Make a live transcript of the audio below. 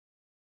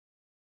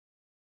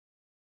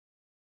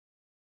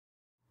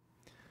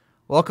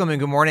Welcome and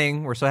good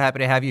morning. We're so happy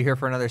to have you here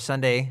for another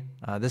Sunday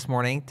this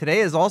morning.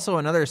 Today is also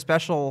another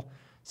special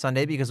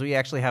Sunday because we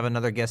actually have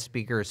another guest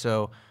speaker.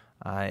 So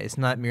it's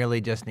not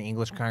merely just an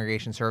English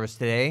congregation service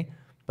today,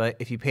 but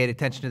if you paid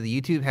attention to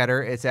the YouTube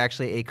header, it's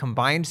actually a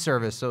combined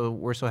service. So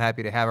we're so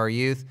happy to have our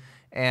youth.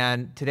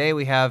 And today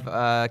we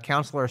have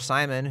Counselor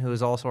Simon, who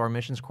is also our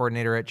missions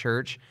coordinator at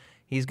church.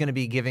 He's going to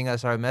be giving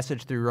us our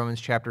message through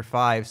Romans chapter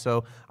 5.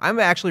 So I'm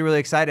actually really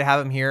excited to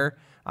have him here.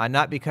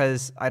 Not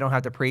because I don't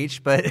have to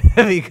preach, but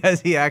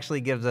because he actually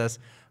gives us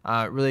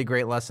really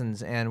great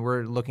lessons, and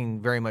we're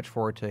looking very much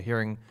forward to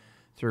hearing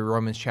through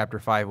Romans chapter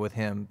 5 with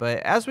him. But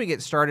as we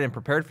get started and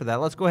prepared for that,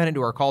 let's go ahead and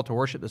do our call to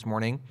worship this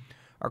morning.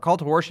 Our call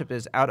to worship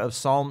is out of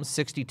Psalm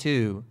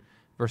 62,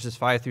 verses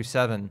 5 through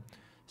 7,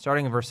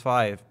 starting in verse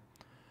 5.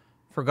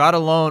 For God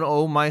alone,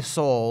 O my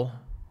soul,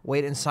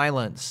 wait in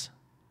silence,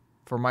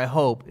 for my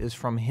hope is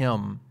from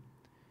him.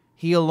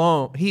 He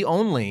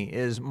only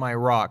is my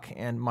rock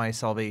and my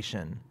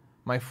salvation,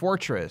 my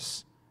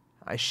fortress.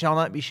 I shall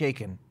not be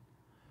shaken.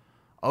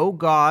 O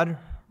God,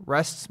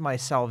 rests my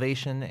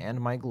salvation and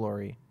my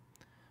glory.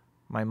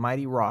 My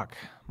mighty rock,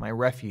 my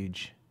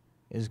refuge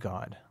is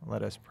God.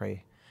 Let us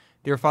pray.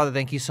 Dear Father,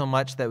 thank you so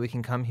much that we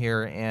can come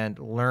here and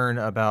learn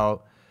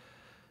about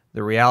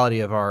the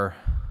reality of our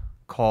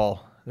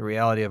call, the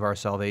reality of our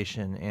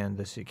salvation, and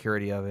the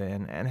security of it,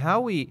 and how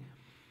we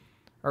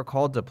are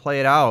called to play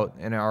it out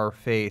in our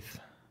faith.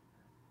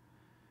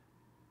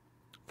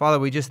 Father,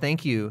 we just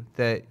thank you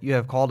that you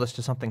have called us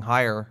to something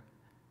higher,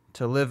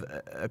 to live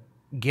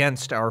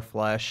against our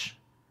flesh,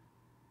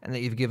 and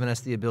that you've given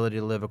us the ability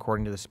to live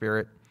according to the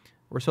Spirit.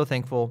 We're so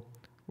thankful.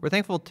 We're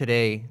thankful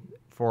today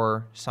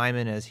for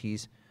Simon as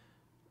he's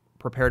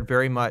prepared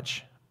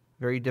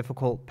very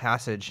difficult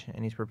passage,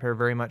 and he's prepared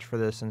very much for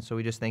this, and so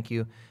we just thank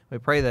you. We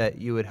pray that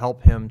you would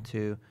help him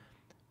to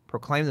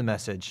proclaim the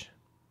message,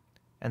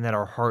 and that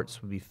our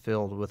hearts would be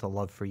filled with a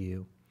love for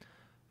you.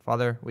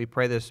 Father, we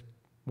pray this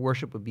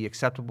worship would be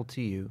acceptable to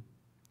you,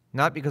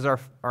 not because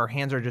our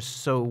hands are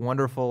just so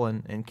wonderful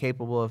and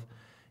capable of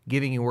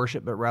giving you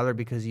worship, but rather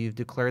because you've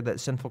declared that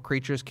sinful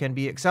creatures can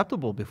be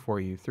acceptable before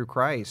you through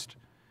Christ.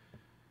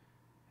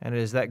 And it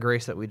is that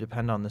grace that we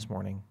depend on this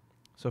morning.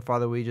 So,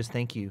 Father, we just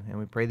thank you, and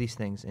we pray these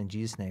things in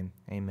Jesus' name.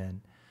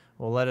 Amen.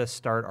 Well, let us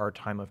start our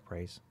time of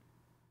praise.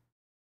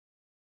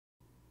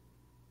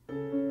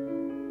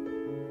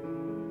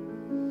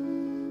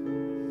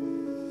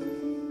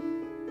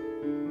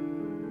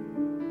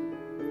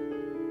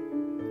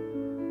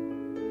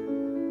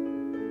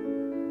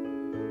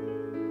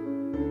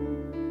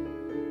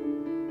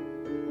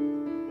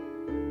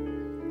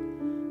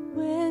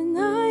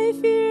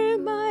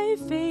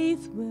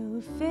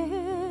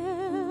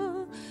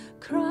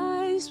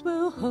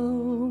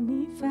 Hold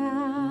me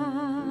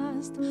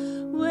fast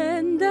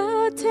when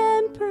the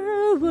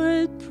temper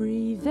would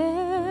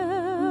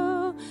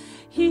prevail.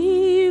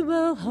 He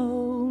will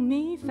hold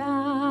me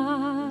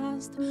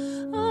fast.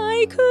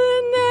 I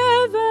could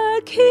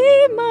never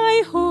keep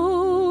my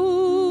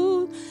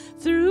hold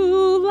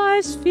through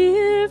life's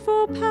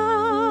fearful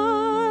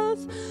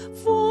path,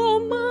 for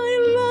my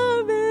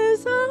love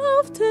is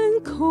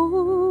often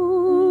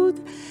cold.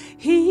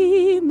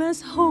 He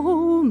must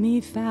hold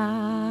me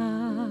fast.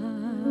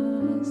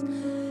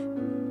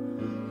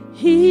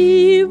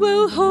 He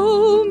will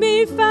hold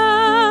me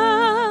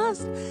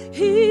fast.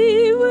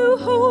 He will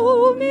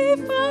hold me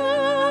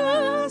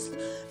fast.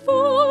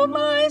 For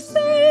my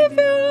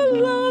Savior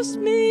loves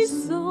me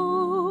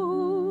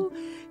so.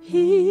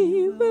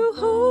 He will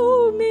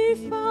hold me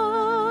fast.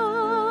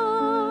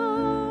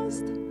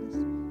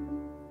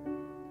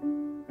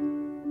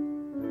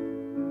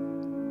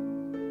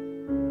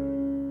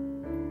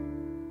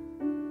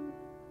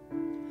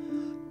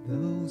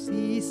 Those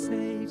he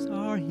saves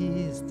are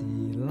his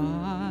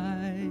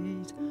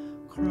delight.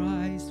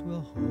 Christ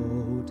will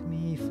hold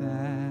me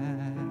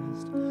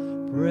fast,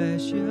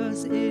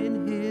 precious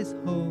in his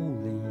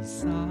holy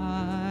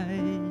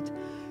sight.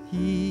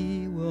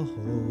 He will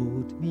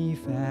hold me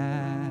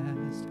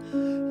fast.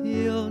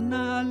 He'll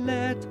not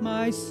let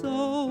my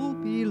soul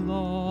be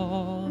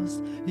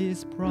lost.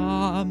 His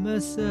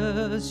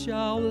promises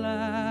shall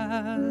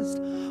last,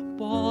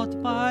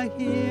 bought by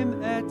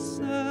him at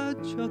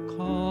such a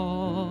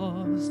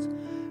cost.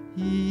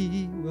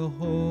 He will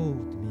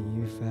hold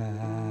me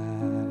fast.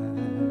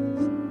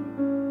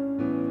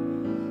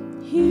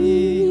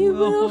 He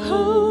will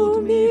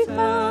hold me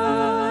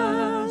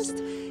fast.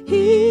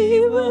 He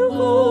will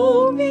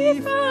hold me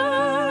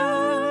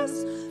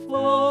fast.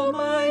 For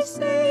my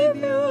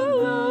Savior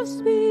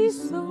loves me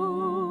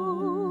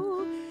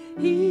so.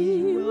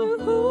 He will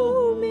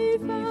hold me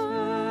fast.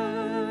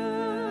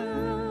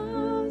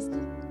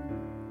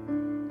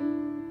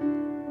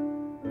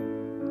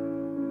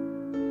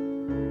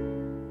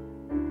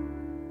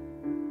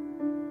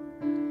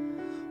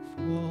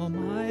 For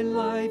my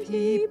life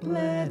he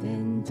bled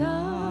and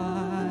died.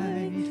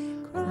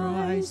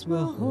 Christ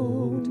will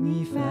hold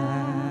me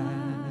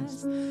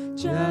fast.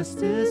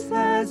 Justice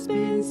has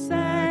been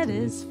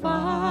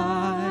satisfied.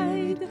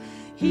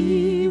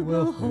 He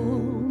will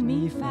hold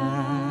me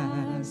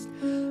fast.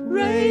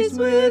 raised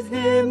with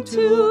him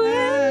to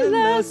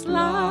endless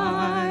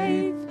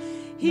life.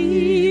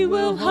 He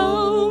will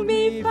hold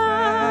me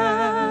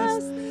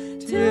fast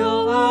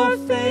till our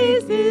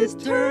faith is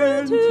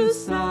turned to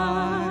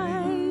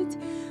sight.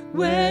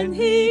 When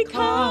he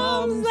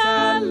comes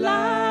at last,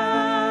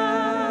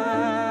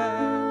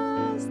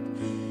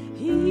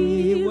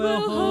 he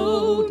will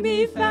hold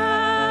me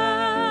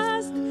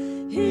fast.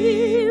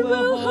 He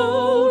will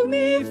hold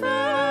me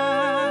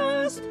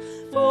fast,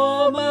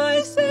 for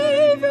my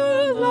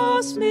Savior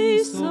loves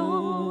me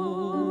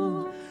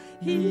so.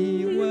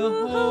 He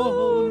will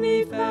hold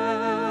me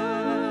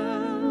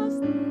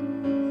fast.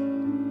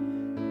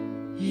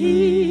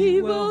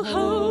 He will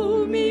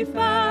hold me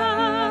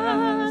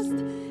fast.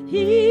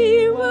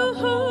 He will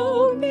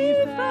hold me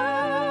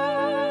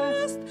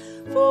fast,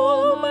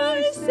 for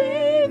my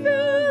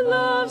Savior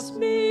loves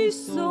me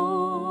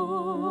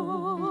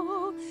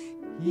so.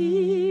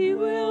 He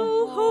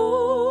will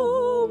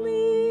hold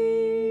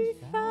me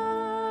fast.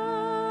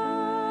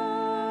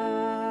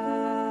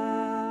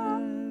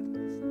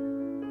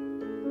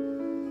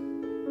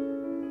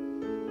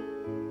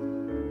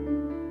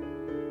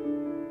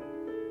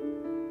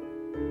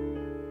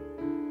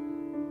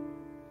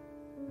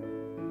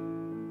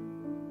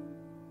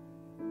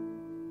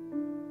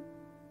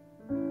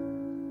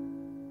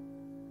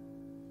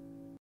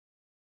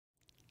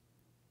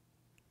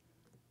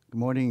 Good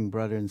morning,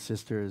 brothers and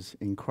sisters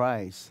in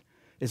Christ.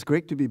 It's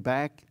great to be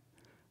back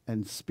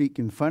and speak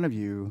in front of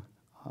you,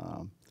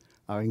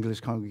 our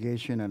English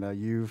congregation and our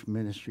youth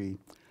ministry.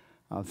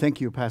 Thank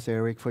you, Pastor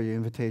Eric, for your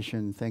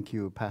invitation. Thank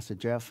you, Pastor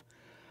Jeff.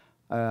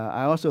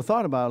 I also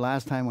thought about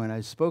last time when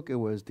I spoke, it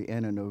was the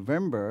end of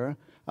November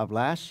of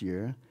last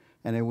year,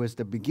 and it was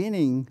the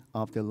beginning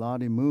of the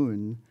Lottie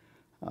Moon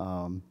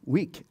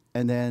week.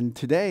 And then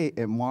today,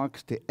 it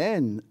marks the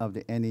end of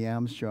the Annie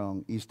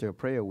Armstrong Easter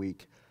Prayer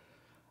Week.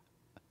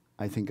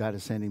 I think God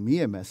is sending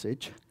me a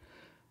message.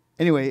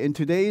 Anyway, in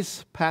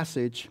today's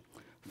passage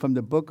from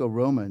the book of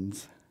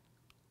Romans,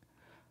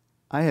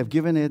 I have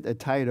given it a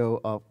title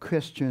of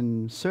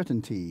Christian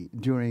Certainty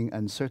During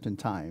Uncertain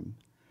Time.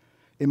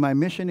 In my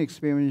mission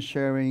experience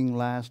sharing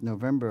last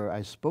November,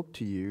 I spoke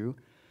to you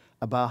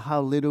about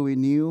how little we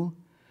knew,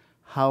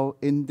 how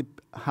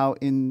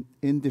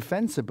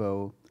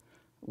indefensible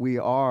we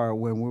are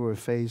when we were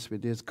faced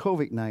with this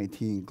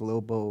COVID-19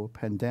 global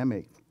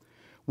pandemic.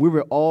 We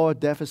were all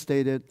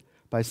devastated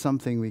by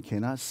something we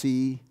cannot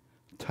see,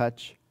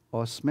 touch,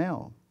 or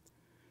smell.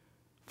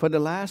 For the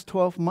last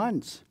 12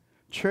 months,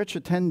 church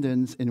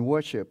attendance in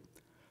worship,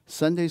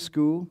 Sunday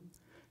school,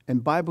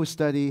 and Bible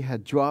study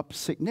had dropped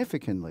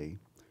significantly,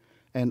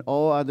 and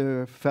all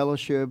other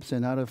fellowships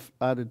and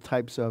other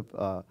types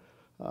of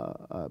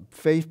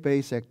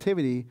faith-based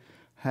activity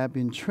have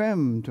been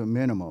trimmed to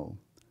minimal.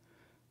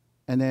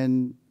 And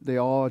then they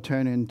all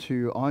turn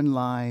into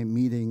online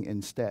meeting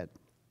instead.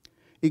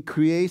 It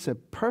creates a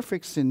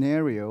perfect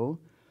scenario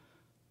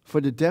for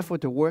the devil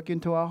to work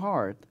into our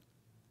heart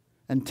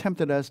and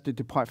tempted us to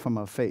depart from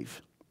our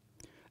faith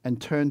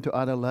and turn to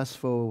other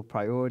lustful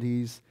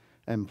priorities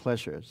and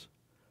pleasures.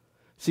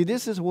 See,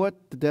 this is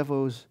what the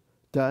devil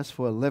does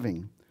for a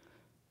living.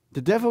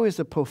 The devil is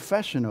a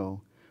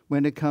professional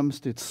when it comes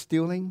to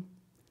stealing,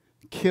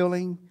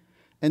 killing,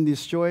 and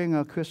destroying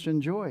our Christian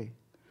joy.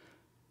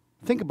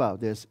 Think about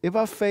this. If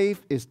our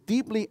faith is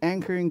deeply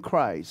anchored in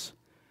Christ,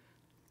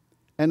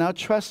 and our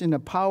trust in the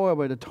power of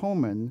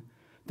atonement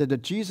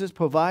that Jesus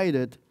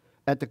provided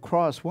at the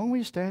cross, won't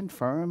we stand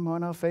firm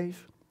on our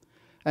faith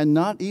and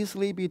not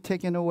easily be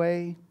taken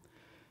away,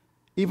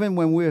 even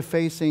when we're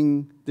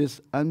facing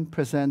this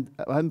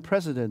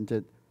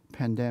unprecedented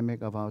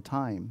pandemic of our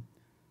time?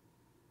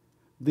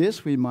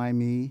 This reminds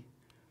me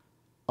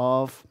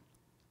of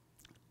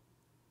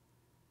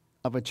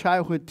a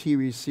childhood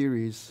TV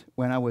series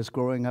when I was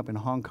growing up in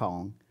Hong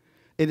Kong.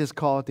 It is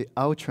called The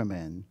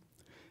Ultraman.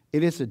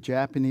 It is a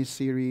Japanese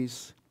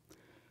series,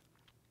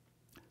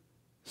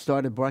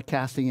 started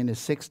broadcasting in the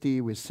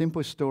 60s with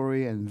simple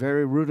story and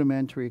very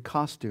rudimentary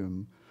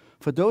costume.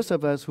 For those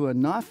of us who are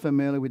not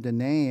familiar with the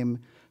name,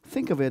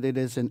 think of it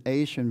as an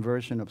Asian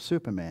version of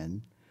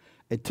Superman.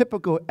 A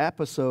typical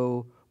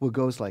episode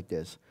goes like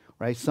this,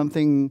 right?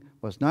 Something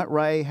was not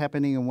right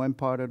happening in one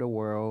part of the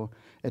world.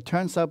 It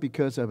turns out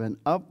because of an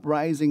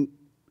uprising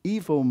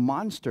evil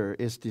monster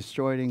is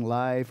destroying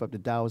life of the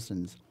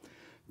thousands.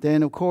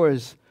 Then, of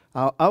course,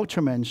 our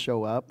Ultraman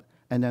show up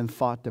and then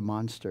fought the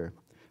monster.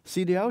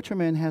 See, the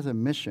Ultraman has a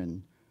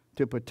mission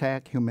to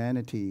protect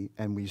humanity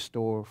and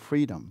restore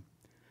freedom.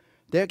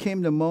 There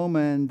came the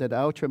moment that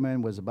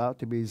Ultraman was about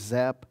to be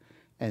zapped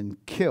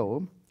and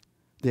killed.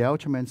 The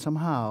Ultraman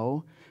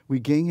somehow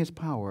regained his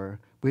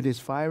power with his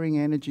firing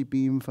energy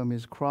beam from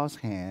his crossed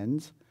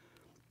hands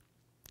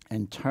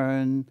and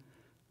turned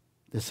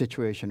the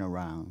situation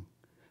around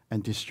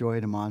and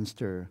destroyed the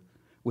monster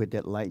with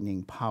that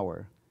lightning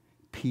power.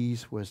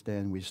 Peace was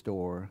then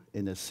restored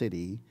in the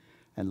city,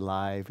 and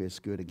life is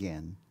good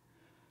again.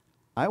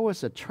 I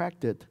was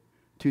attracted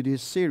to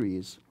this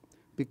series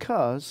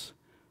because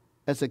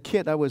as a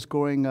kid, I was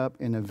growing up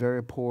in a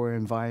very poor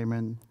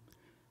environment.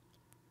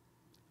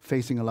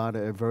 facing a lot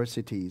of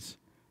adversities.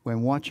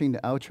 When watching the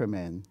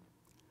Ultraman,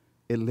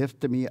 it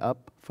lifted me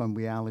up from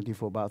reality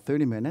for about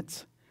 30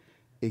 minutes.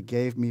 It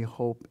gave me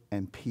hope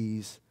and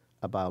peace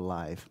about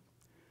life.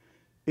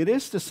 It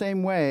is the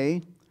same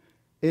way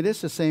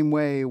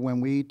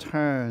when we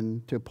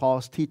turn to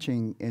Paul's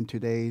teaching in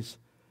today's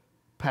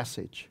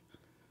passage.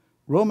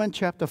 Romans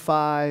chapter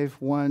 5,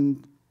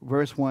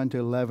 verse 1 to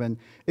 11,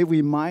 it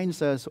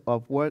reminds us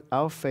of what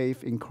our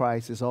faith in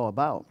Christ is all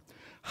about.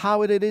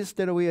 How it is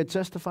that we are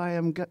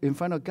justified in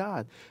front of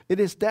God. It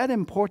is that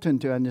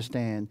important to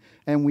understand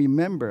and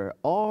remember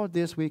all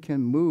this we can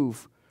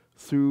move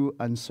through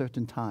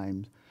uncertain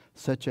times,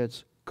 such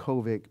as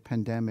COVID,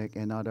 pandemic,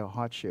 and other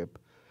hardship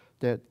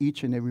that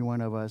each and every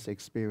one of us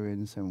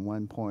experience in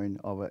one point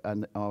or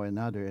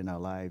another in our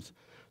lives.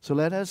 So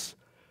let us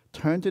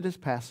turn to this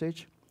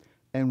passage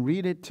and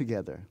read it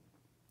together.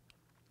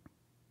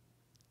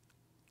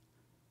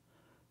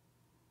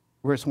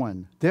 Verse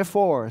 1,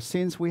 therefore,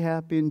 since we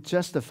have been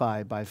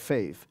justified by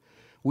faith,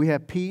 we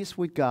have peace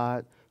with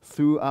God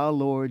through our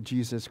Lord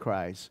Jesus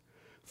Christ.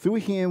 Through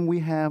him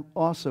we have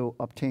also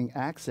obtained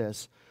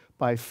access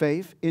by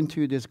faith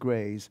into this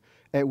grace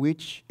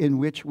in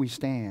which we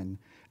stand,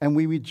 and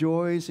we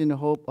rejoice in the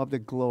hope of the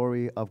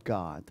glory of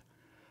God.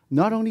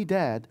 Not only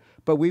that,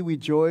 but we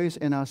rejoice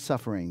in our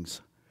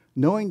sufferings,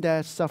 knowing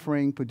that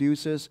suffering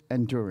produces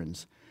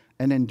endurance,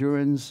 and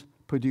endurance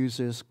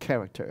produces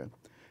character,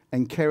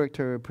 and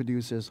character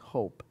produces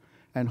hope,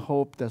 and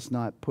hope does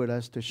not put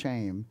us to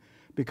shame,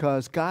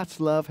 because God's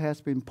love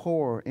has been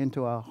poured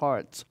into our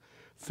hearts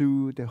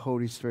through the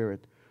Holy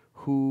Spirit,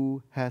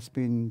 who has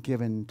been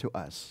given to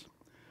us.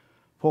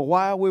 For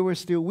while we were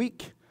still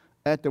weak,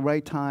 at the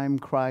right time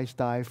Christ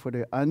died for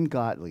the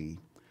ungodly.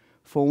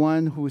 For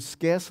one who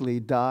scarcely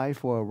died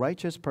for a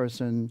righteous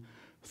person,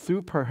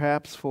 through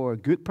perhaps for a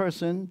good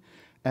person,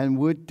 and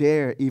would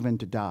dare even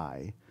to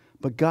die.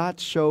 But God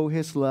showed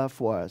his love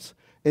for us,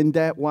 in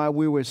that while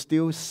we were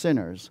still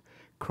sinners,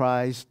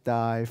 Christ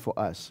died for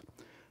us.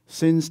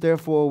 Since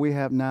therefore we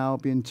have now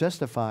been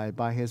justified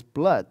by his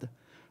blood,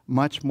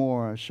 much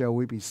more shall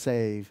we be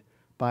saved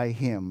by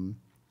him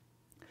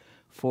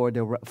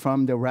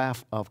from the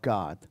wrath of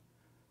God.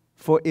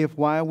 For if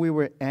while we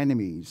were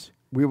enemies,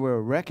 we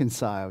were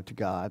reconciled to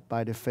God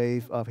by the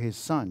faith of his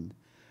Son,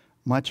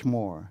 much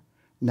more,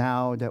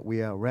 now that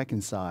we are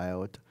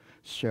reconciled,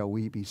 shall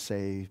we be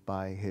saved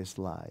by his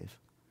life.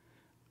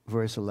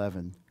 Verse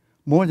 11,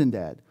 more than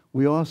that,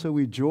 we also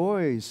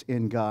rejoice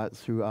in God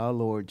through our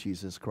Lord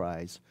Jesus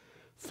Christ,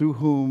 through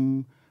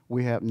whom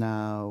we have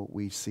now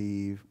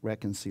received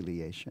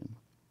reconciliation.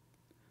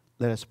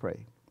 Let us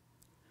pray.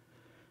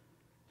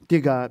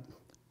 Dear God,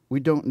 we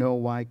don't know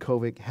why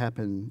COVID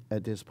happened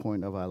at this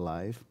point of our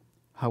life.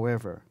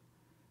 However,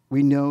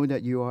 we know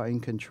that you are in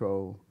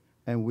control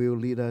and will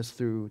lead us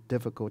through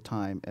difficult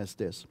time as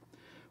this.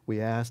 We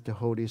ask the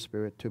Holy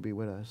Spirit to be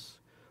with us.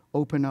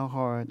 Open our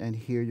heart and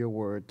hear your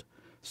word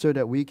so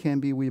that we can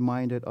be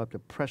reminded of the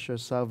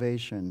precious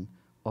salvation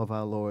of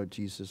our Lord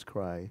Jesus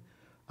Christ,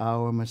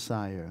 our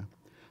Messiah,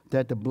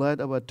 that the blood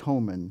of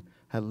atonement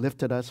had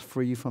lifted us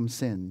free from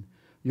sin.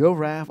 Your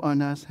wrath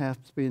on us has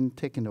been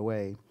taken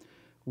away.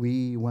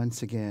 We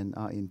once again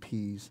are in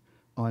peace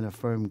on a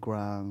firm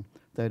ground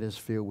that is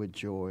filled with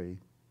joy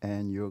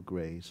and your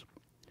grace.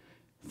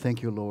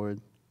 Thank you,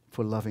 Lord,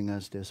 for loving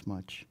us this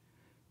much.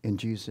 In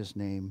Jesus'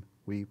 name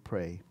we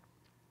pray.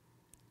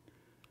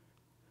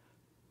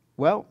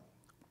 Well,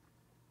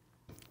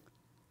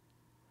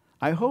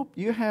 I hope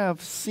you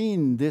have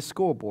seen this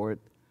scoreboard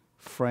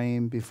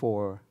frame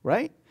before,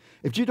 right?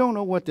 If you don't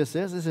know what this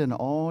is, it's an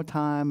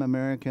all-time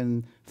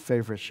American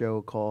favorite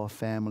show called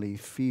Family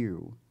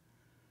Feud.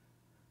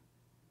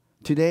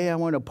 Today, I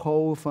want to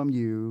poll from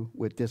you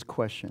with this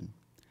question.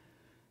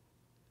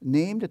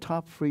 Name the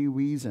top 3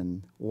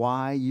 reasons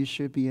why you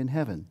should be in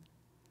heaven.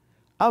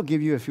 I'll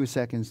give you a few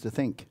seconds to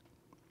think.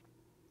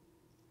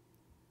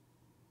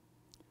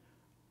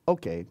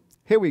 Okay,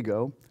 here we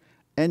go.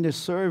 And the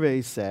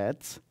survey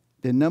says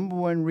the number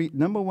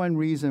one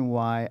reason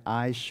why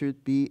I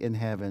should be in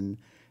heaven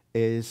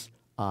is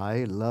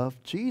I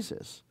love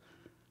Jesus.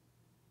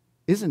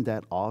 Isn't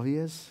that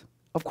obvious?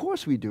 Of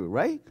course we do,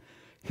 right?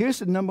 Here's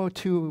the number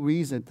 2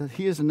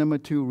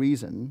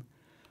 reason.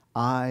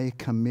 I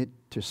commit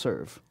to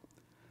serve.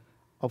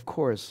 Of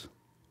course,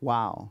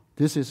 wow,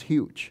 this is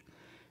huge.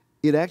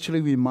 It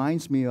actually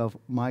reminds me of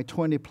my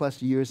 20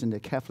 plus years in the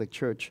Catholic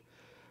Church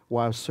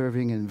while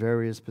serving in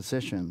various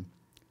positions.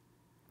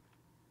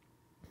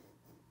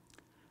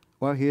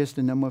 Well, here's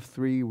the number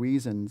 3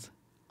 reasons.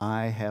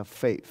 I have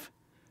faith.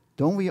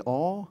 Don't we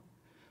all?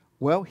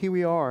 Well, here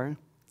we are.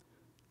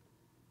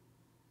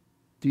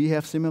 Do you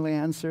have similar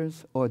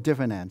answers or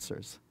different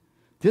answers?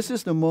 This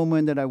is the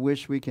moment that I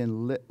wish we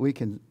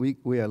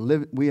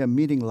are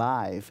meeting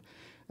live,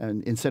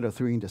 and instead of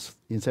through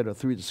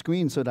the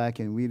screen, so that I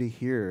can really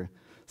hear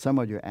some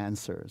of your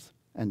answers,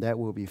 and that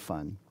will be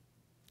fun.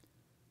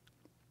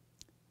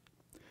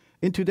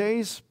 In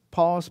today's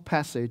Paul's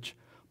passage,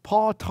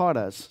 Paul taught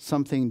us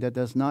something that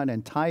does not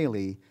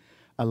entirely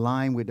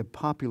align with the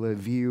popular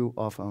view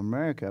of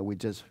America we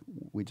just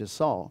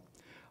saw.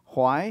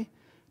 Why?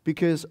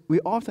 Because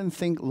we often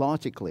think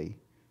logically,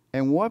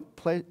 and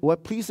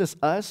what pleases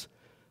us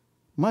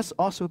must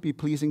also be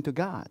pleasing to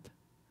God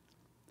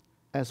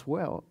as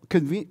well.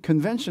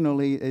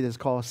 Conventionally, it is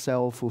called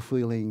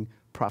self-fulfilling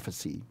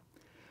prophecy.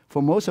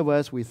 For most of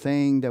us, we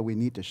think that we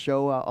need to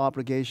show our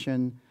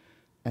obligation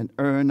and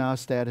earn our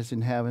status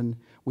in heaven.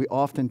 We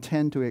often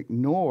tend to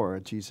ignore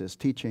Jesus'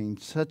 teaching,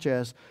 such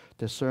as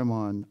the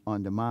Sermon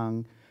on the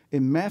Mount.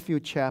 In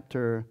Matthew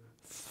chapter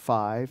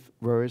 5,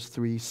 verse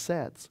 3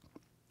 says,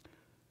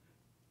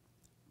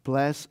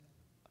 "Blessed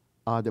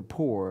are the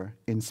poor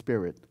in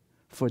spirit,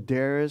 for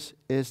theirs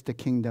is the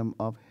kingdom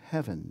of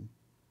heaven."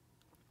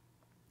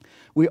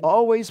 We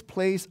always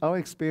place our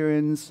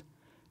experience,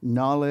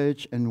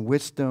 knowledge, and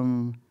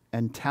wisdom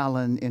and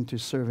talent into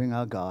serving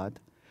our God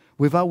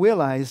without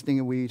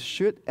realizing we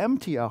should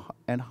empty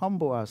and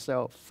humble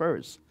ourselves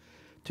first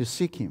to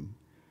seek Him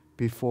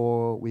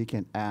before we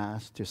can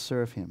ask to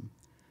serve Him.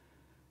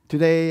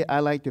 Today, I'd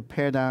like to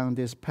pare down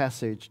this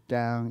passage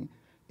down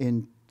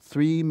in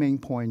 3 main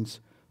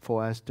points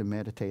for us to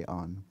meditate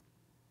on.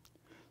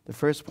 The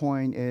first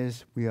point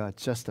is we are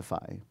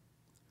justified.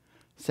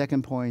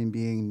 Second point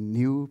being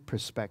new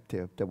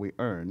perspective that we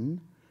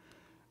earn.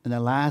 And the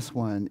last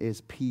one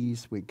is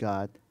peace with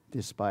God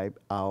despite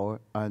our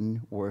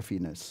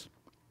unworthiness.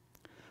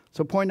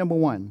 So point number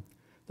 1,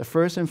 the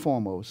first and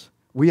foremost,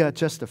 we are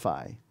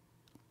justified.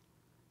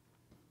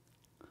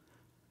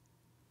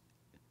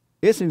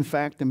 It's in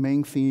fact the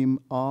main theme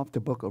of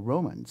the book of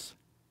Romans.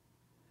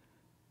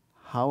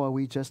 How are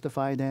we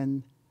justified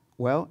then?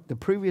 Well, the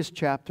previous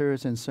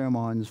chapters and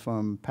sermons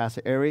from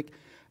Pastor Eric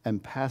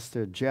and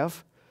Pastor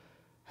Jeff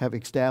have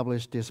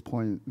established this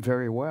point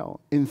very well.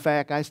 In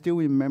fact, I still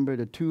remember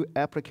the 2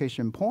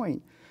 application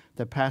points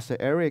that Pastor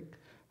Eric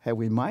had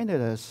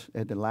reminded us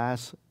at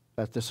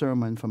the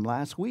sermon from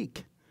last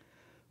week.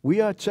 We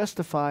are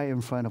justified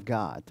in front of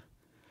God.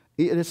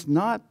 It is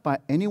not by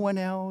anyone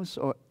else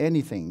or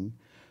anything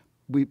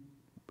we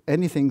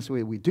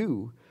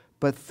do,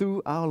 but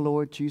through our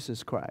Lord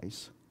Jesus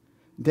Christ.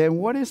 Then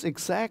what is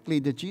exactly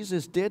that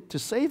Jesus did to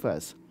save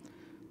us?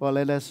 Well,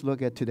 let us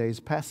look at today's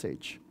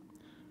passage.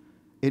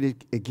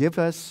 It gives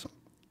us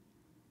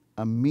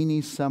a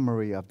mini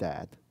summary of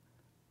that.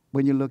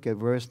 When you look at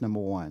verse number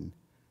 1,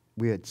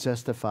 we are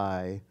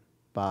justified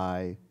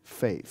by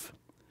faith.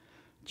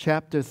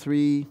 Chapter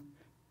 3,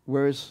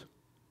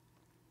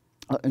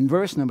 in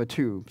verse number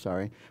 2,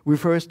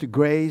 refers to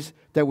grace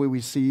that we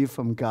receive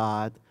from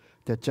God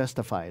that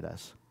justified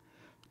us.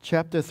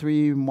 Chapter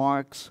 3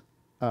 marks,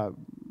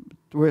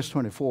 verse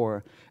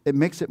 24, it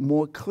makes it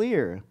more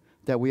clear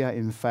that we are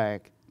in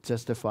fact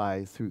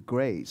justified through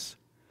grace,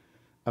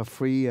 a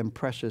free and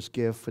precious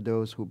gift for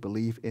those who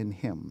believe in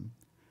Him.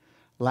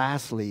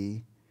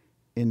 Lastly,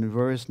 in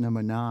verse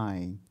number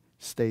 9,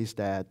 states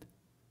that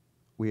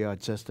we are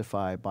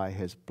justified by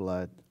His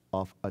blood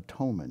of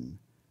atonement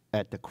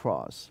at the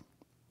cross.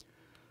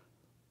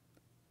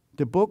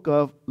 The book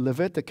of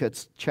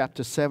Leviticus,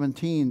 chapter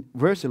 17,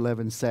 verse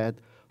 11 said,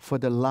 "For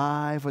the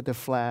life of the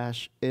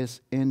flesh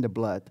is in the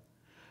blood."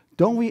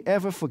 Don't we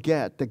ever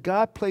forget that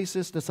God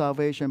places the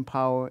salvation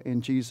power in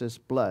Jesus'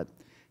 blood.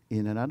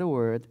 In another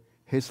word,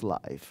 His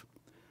life.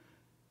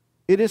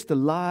 It is the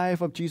life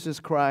of Jesus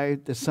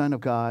Christ, the Son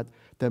of God,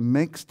 that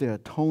makes the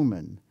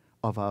atonement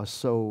of our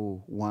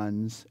soul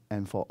once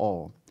and for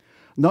all.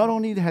 Not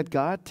only had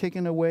God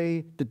taken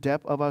away the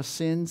debt of our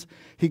sins,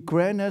 He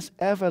granted us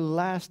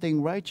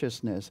everlasting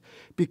righteousness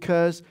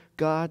because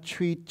God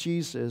treated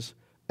Jesus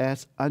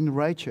as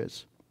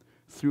unrighteous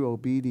through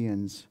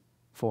obedience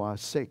for our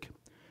sake.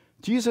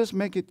 Jesus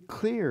made it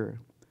clear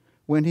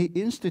when He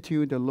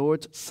instituted the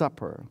Lord's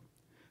Supper,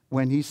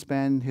 when He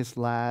spent His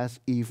last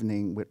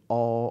evening with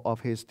all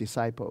of His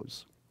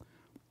disciples.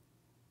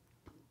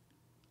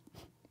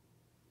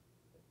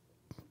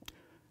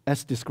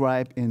 As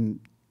described in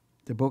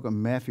the book of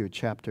Matthew,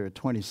 chapter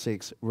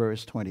 26,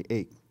 verse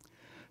 28.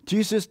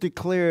 Jesus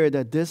declared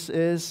that this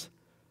is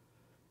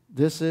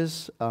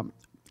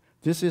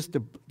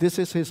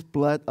His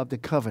blood of the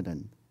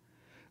covenant,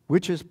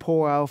 which is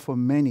poured out for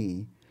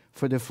many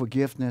for the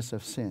forgiveness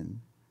of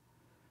sin.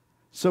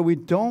 So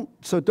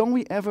don't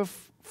we ever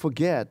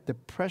forget the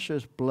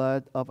precious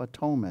blood of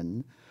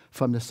atonement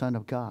from the Son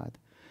of God.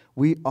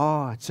 We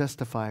are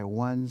justified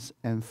once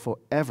and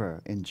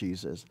forever in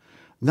Jesus.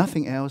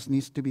 Nothing else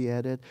needs to be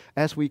added,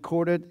 as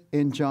recorded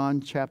in John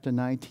chapter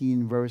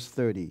 19, verse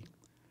 30.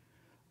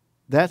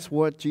 That's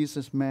what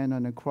Jesus meant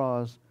on the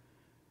cross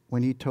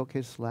when He took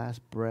His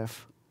last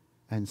breath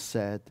and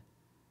said,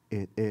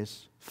 "It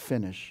is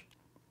finished."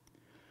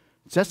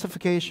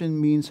 Justification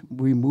means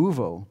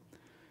removal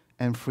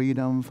and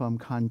freedom from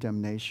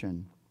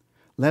condemnation.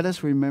 Let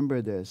us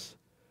remember this.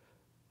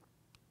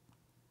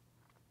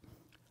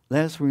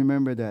 Let us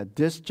remember that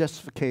this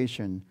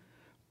justification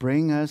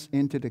brings us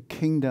into the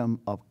kingdom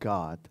of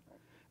God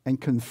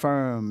and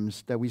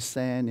confirms that we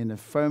stand in a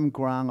firm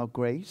ground of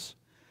grace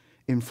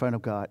in front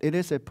of God. It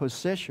is a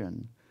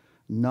position,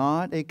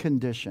 not a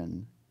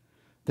condition.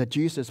 that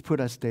Jesus put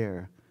us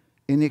there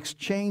in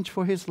exchange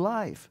for his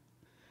life.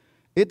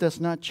 It does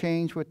not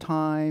change with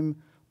time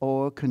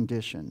or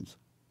conditions.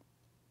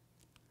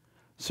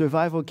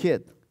 Survival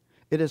Kit.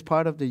 It is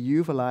part of the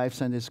Youth Alive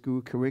Sunday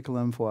School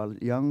curriculum for our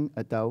young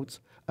adults,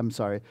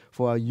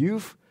 for our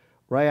youth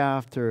right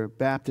after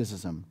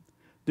baptism.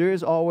 There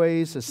is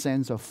always a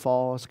sense of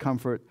false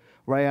comfort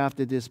right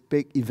after this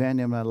big event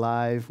in my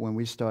life when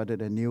we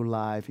started a new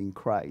life in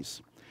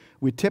Christ.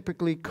 We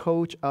typically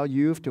coach our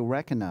youth to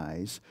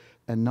recognize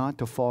and not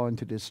to fall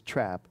into this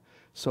trap,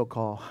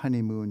 so-called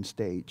honeymoon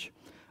stage.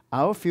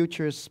 Our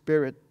future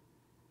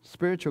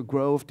spiritual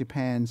growth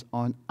depends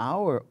on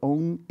our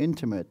own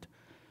intimate,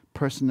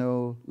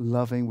 personal,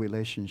 loving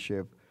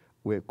relationship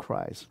with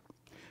Christ.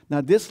 Now,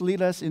 this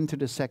leads us into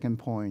the second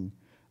point,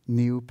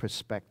 new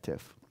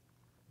perspective.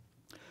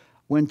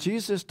 When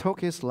Jesus took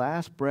his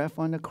last breath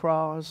on the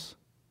cross,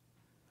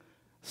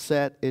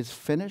 said, "It's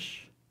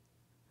finished,"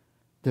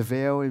 the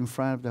veil in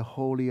front of the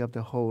Holy of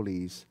the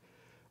Holies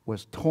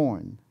was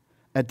torn.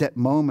 At that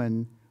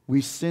moment,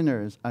 we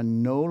sinners are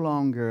no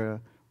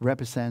longer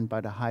represented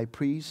by the high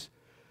priest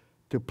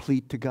to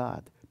plead to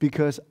God,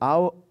 because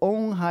our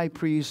own high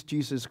priest,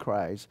 Jesus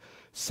Christ,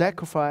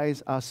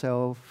 sacrificed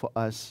ourselves for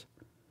us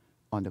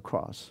on the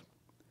cross.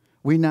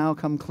 We now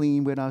come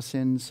clean with our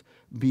sins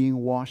being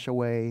washed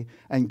away,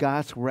 and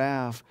God's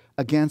wrath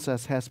against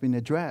us has been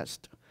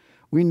addressed.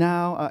 We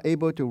now are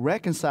able to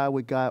reconcile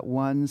with God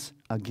once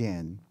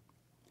again.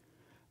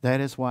 That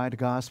is why the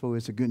gospel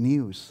is the good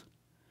news,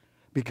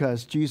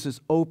 because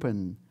Jesus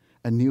opened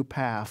a new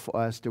path for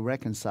us to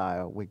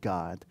reconcile with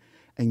God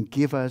and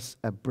give us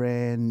a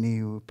brand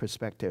new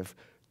perspective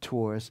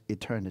towards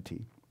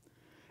eternity.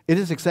 It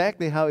is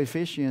exactly how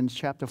Ephesians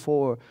chapter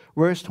 4,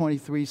 verse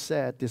 23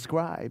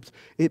 describes.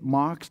 It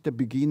marks the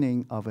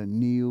beginning of a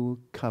new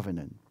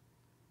covenant.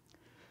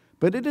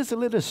 But it is a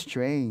little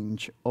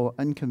strange or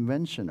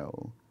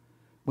unconventional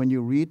when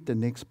you read the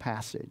next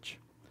passage.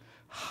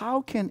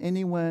 How can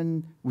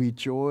anyone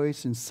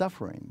rejoice in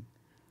suffering?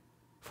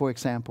 For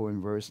example, in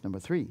verse number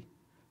 3.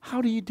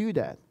 How do you do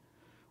that?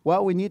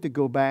 Well, we need to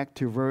go back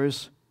to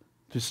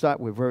start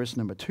with verse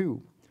number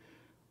 2,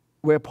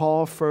 where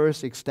Paul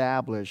first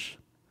established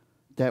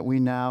that we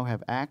now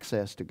have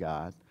access to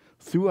God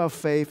through our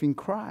faith in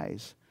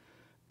Christ.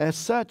 As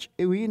such,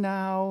 we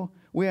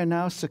are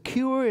now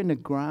secure in the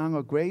ground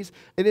of grace.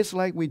 It is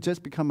like we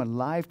just become a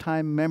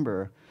lifetime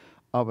member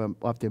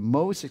of the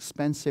most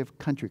expensive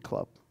country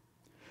club,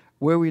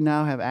 where we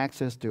now have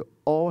access to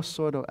all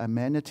sort of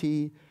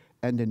amenity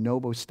and the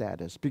noble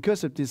status.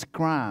 Because of this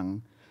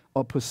crown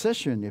or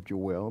position, if you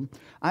will,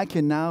 I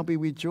can now be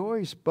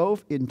rejoiced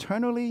both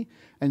internally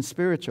and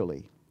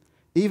spiritually,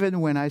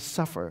 even when I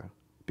suffer,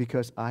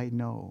 because I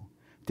know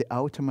the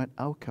ultimate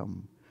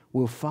outcome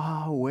will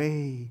far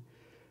outweigh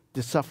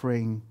the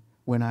suffering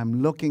when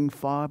I'm looking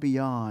far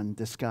beyond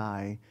the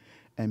sky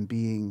and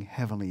being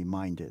heavenly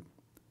minded.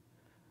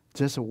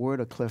 Just a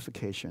word of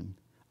clarification.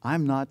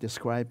 I'm not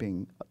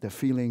describing the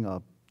feeling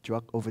of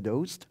drug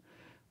overdosed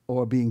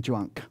or being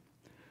drunk.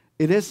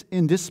 It is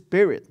in this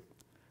spirit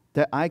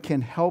that I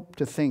can't help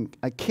to think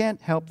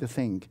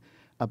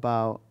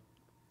about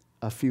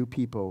a few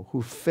people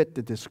who fit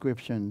the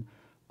description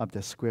of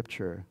the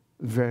scripture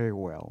very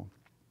well.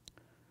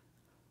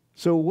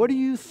 So what do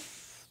you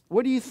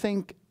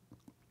think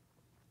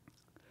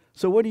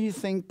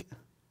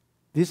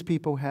these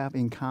people have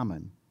in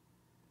common?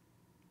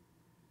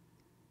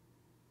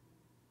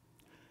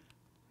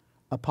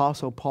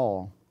 Apostle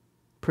Paul,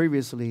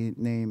 previously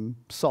named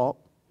Saul,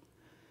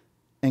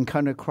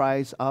 encountered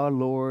Christ our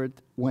Lord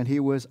when he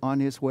was on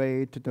his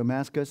way to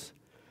Damascus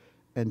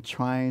and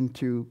trying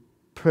to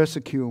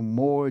persecute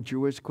more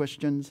Jewish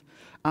Christians.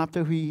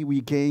 After he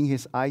regained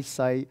his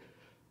eyesight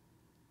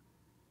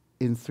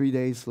in 3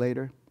 days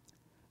later,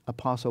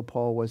 Apostle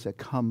Paul was a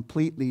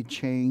completely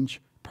changed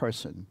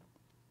person.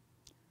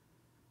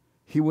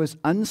 He was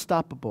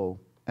unstoppable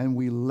and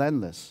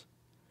relentless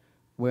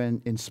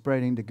when in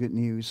spreading the good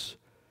news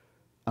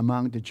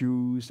among the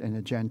Jews and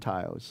the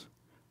Gentiles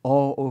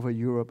all over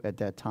Europe at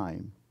that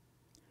time.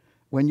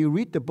 When you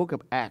read the book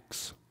of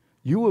Acts,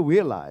 you will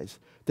realize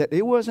that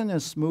it wasn't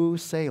a smooth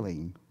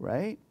sailing,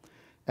 right?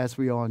 As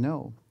we all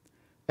know.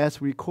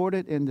 As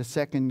recorded in the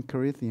 2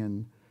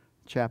 Corinthians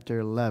chapter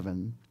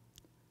 11,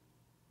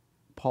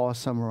 Paul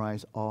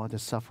summarized all the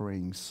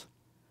sufferings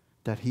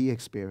that he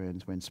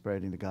experienced when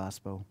spreading the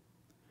gospel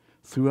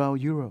throughout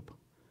Europe,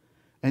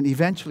 and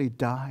eventually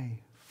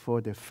died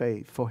for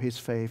his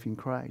faith in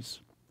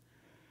Christ.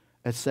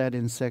 As said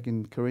in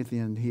 2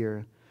 Corinthians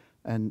here,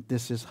 and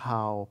this is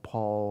how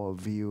Paul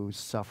views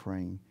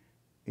suffering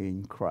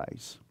in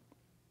Christ.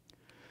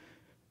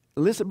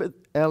 Elizabeth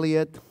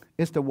Elliot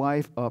is the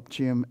wife of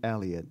Jim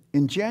Elliot.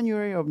 In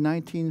January of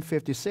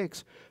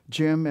 1956,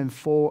 Jim and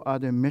 4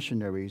 other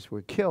missionaries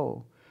were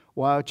killed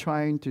while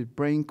trying to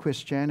bring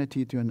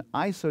Christianity to an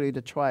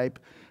isolated tribe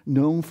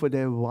known for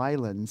their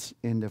violence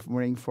in the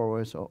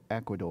rainforest of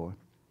Ecuador.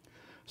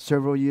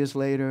 Several years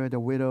later, the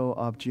widow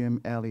of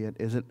Jim Elliot,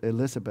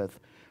 Elizabeth,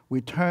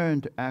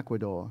 returned to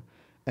Ecuador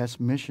as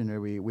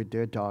missionary with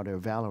their daughter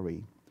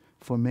Valerie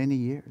for many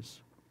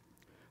years.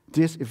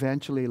 This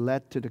eventually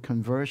led to the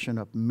conversion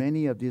of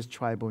many of these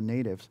tribal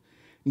natives,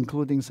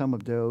 including some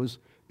of those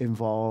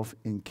involved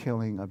in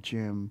killing of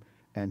Jim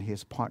and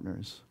his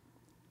partners,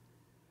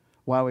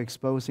 while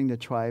exposing the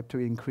tribe to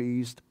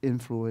increased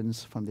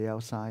influence from the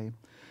outside.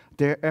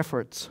 Their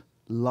efforts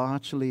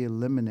largely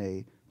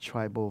eliminate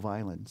tribal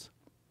violence.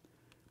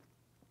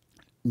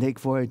 Nick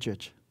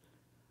Vujicic,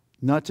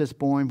 not just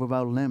born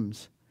without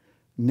limbs,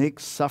 Nick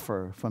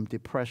suffered from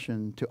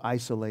depression to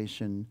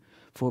isolation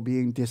for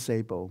being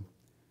disabled.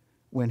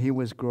 When he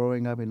was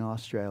growing up in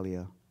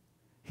Australia,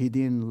 he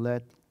didn't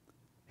let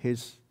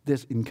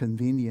this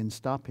inconvenience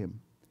stop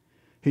him.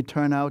 He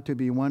turned out to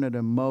be one of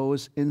the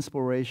most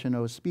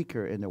inspirational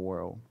speakers in the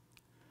world.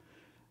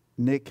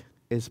 Nick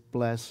is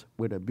blessed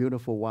with a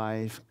beautiful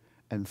wife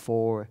and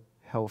 4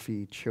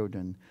 healthy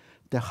children.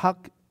 The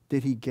hug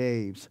that he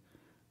gives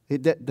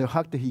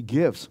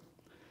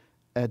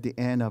at the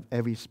end of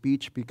every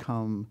speech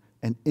becomes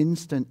an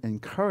instant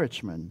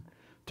encouragement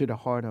to the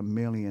heart of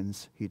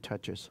millions he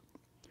touches.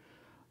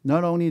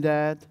 Not only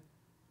that,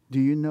 do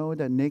you know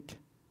that Nick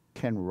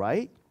can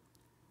write?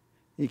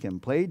 He can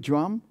play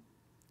drum.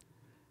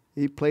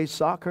 He plays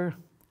soccer.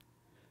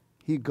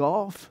 He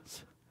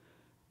golfs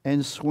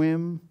and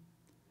swim.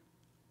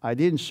 I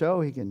didn't show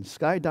he can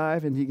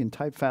skydive and he can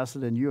type faster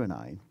than you and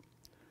I.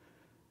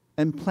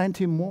 And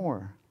plenty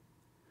more.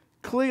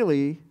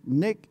 Clearly,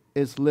 Nick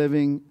is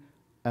living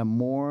a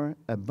more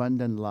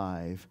abundant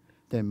life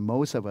than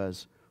most of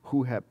us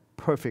who have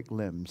perfect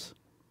limbs.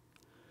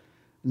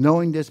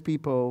 Knowing these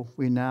people,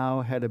 we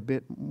now had a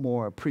bit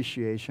more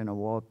appreciation of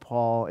what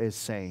Paul is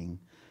saying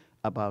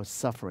about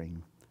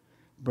suffering.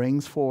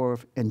 Brings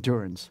forth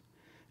endurance.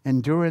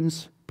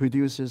 Endurance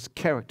produces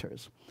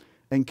characters,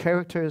 and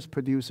characters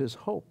produces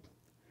hope.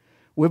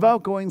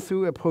 Without going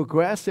through a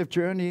progressive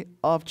journey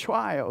of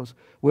trials,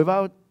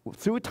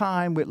 through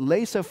time with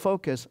laser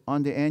focus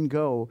on the end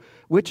goal,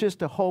 which is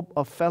the hope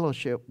of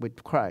fellowship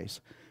with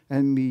Christ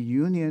and be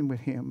union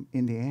with Him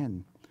in the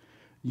end,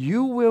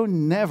 you will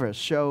never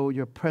show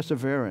your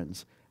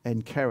perseverance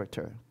and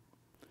character.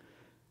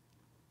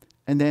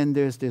 And then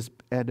there's this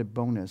added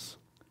bonus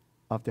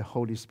of the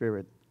Holy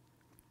Spirit.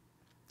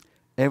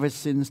 Ever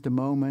since the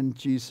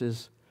moment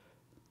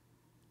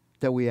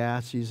that we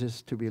ask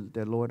Jesus to be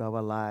the Lord of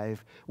our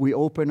life, we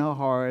open our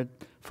heart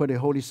for the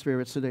Holy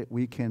Spirit so that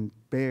we can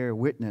bear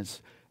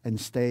witness and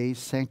stay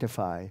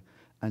sanctified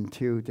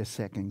until the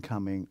second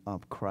coming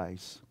of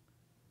Christ.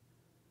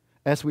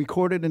 As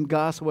recorded in the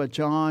Gospel of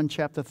John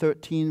chapter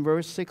 13,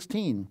 verse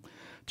 16,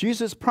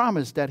 Jesus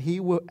promised that He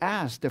will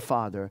ask the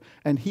Father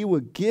and He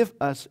will give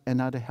us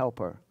another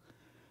helper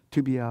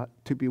to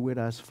be with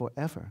us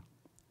forever.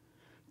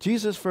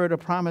 Jesus further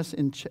promised,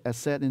 as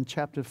said in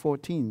chapter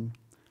 14,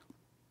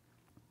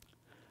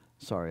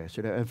 I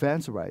should have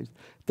advanced right,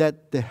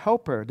 that the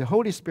helper, the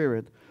Holy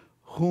Spirit,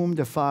 whom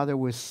the Father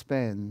will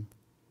send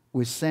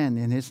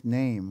in His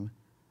name,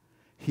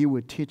 He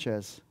would teach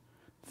us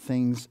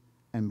things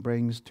and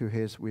bring to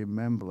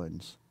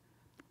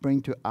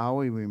our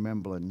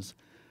remembrance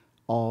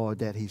all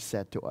that He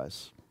said to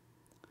us.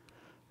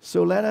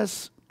 So let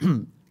us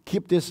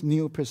keep this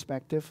new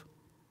perspective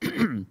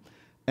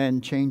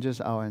and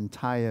changes our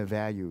entire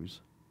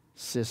values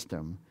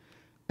system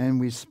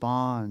and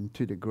respond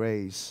to the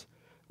grace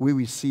we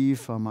receive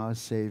from our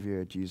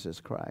Savior, Jesus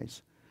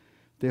Christ.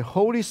 The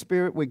Holy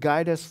Spirit will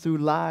guide us through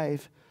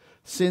life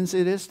since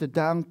it is the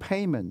down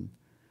payment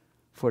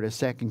for the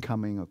second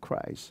coming of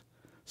Christ.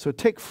 So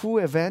take full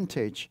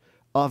advantage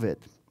of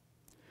it.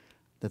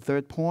 The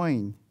third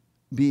point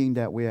being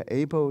that we are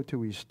able to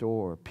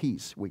restore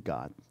peace with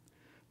God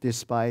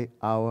despite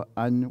our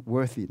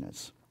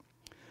unworthiness.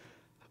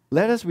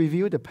 Let us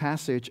review the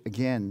passage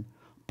again.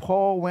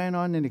 Paul went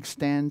on an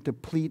extent to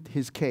plead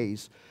his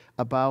case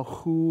about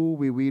who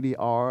we really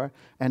are,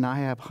 and I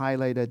have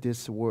highlighted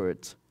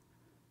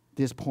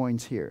these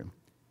points here.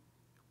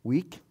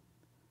 Weak,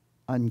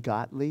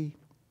 ungodly,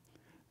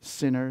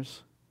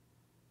 sinners,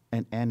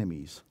 and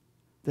enemies.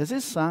 Does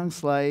this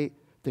sound like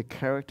the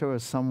character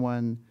of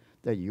someone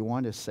that you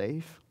want to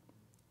save?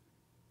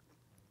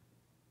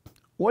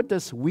 What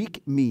does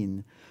weak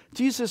mean?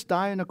 Jesus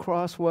died on the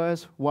cross for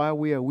us while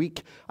we are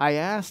weak. I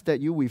ask that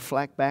you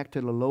reflect back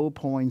to the low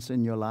points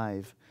in your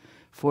life.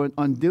 For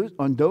on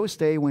those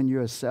days when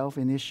you are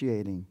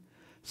self-initiating,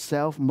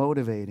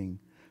 self-motivating,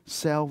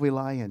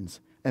 self-reliance,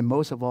 and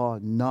most of all,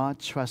 not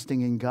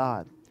trusting in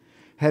God.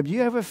 Have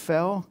you ever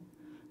felt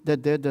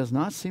that there does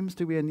not seem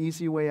to be an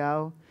easy way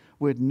out?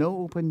 With no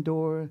open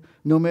door,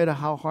 no matter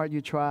how hard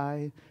you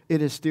try,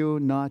 it is still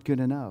not good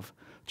enough.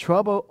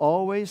 Trouble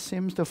always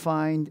seems to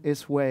find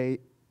its way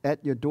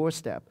at your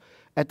doorstep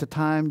at the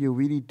time you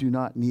really do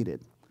not need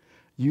it.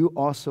 You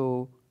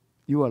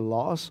are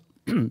lost,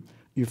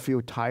 you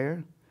feel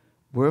tired,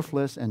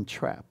 worthless, and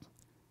trapped.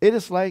 It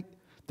is like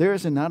there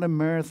is another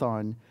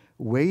marathon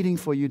waiting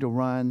for you to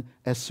run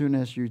as soon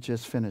as you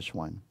just finish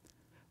one.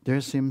 There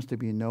seems to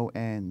be no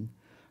end.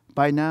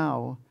 By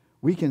now,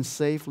 we can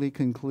safely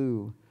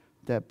conclude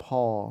that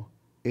Paul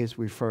is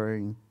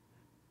referring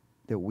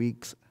the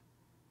weeks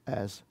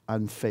as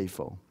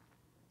unfaithful.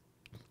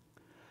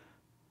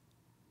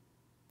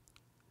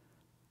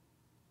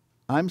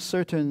 I'm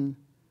certain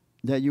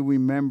that you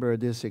remember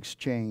this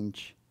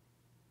exchange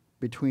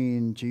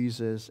between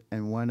Jesus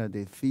and one of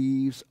the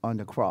thieves on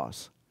the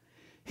cross.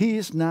 He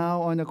is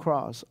now on the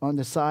cross, on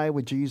the side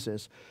with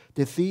Jesus.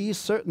 The thief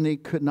certainly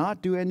could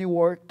not do any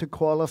work to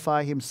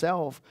qualify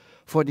himself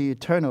for the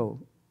eternal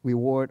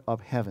reward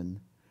of heaven.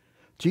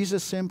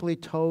 Jesus simply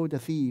told the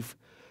thief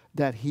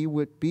that he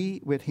would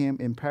be with him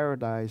in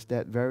paradise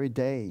that very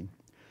day.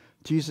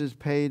 Jesus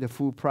paid the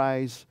full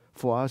price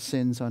for our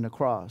sins on the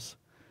cross.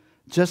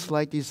 Just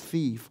like this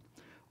thief,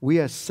 we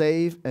are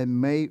saved and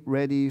made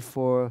ready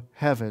for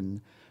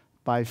heaven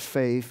by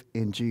faith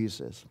in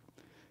Jesus.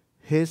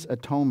 His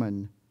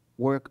atonement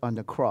work on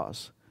the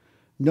cross.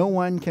 No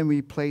one can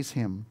replace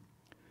him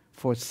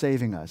for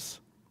saving us.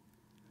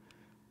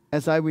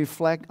 As I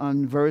reflect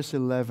on verse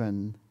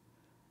 11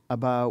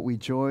 about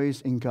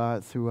rejoice in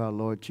God through our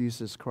Lord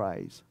Jesus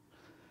Christ,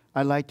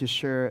 I'd like to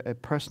share a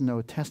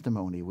personal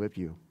testimony with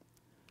you.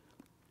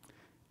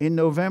 In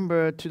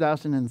November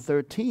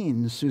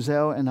 2013,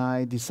 Suzelle and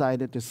I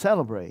decided to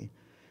celebrate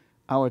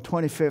our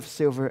 25th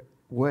silver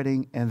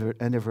wedding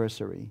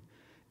anniversary.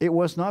 It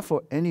was not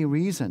for any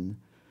reason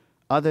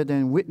other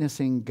than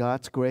witnessing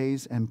God's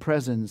grace and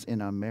presence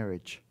in our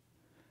marriage.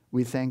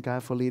 We thank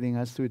God for leading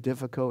us through a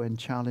difficult and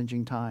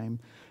challenging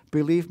time.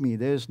 Believe me,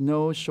 there's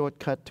no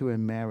shortcut to a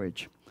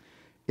marriage.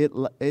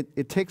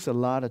 It takes a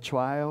lot of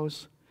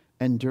trials,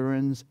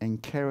 endurance,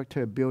 and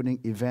character-building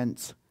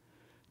events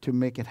to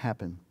make it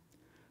happen.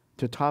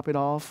 To top it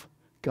off,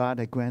 God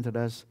had granted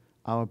us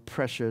our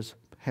precious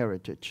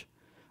heritage,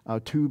 our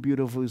two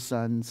beautiful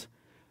sons,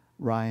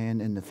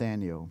 Ryan and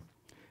Nathaniel.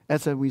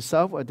 As a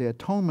result of the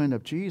atonement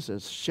of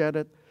Jesus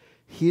shedded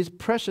his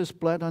precious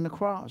blood on the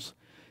cross,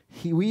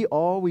 we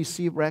all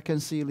receive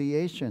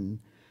reconciliation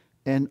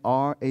and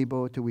are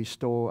able to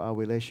restore our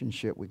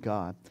relationship with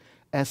God,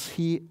 as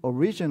he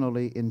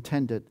originally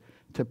intended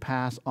to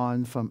pass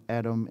on from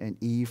Adam and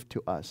Eve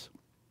to us.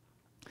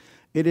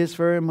 It is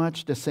very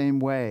much the same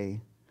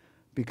way,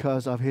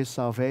 because of his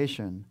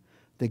salvation,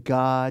 that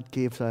God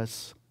gives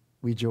us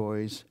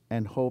rejoice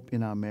and hope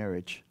in our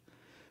marriage.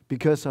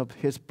 Because of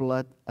his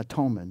blood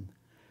atonement,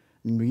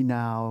 we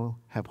now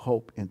have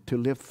hope to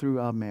live through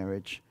our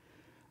marriage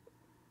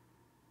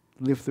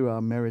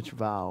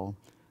vow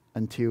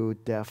until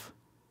death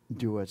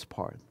do us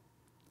part.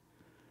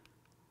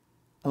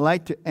 I'd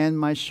like to end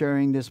my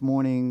sharing this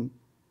morning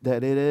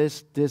that it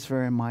is this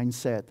very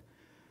mindset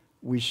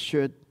we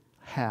should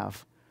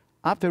have.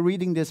 After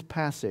reading this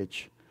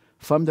passage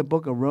from the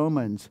book of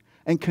Romans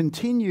and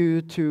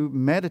continue to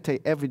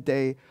meditate every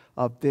day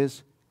of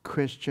this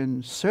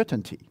Christian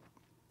certainty.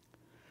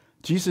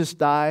 Jesus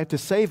died to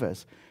save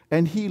us,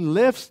 and he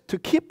lives to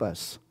keep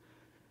us.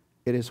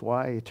 It is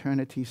why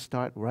eternity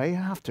starts right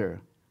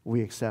after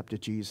we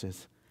accepted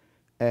Jesus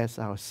as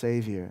our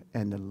Savior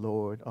and the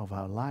Lord of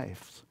our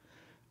lives.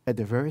 At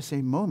the very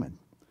same moment,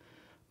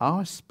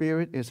 our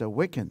spirit is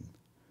awakened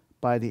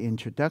by the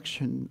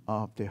introduction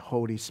of the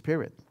Holy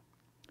Spirit,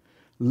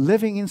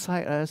 living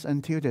inside us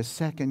until the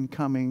second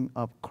coming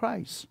of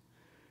Christ.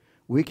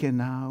 We can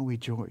now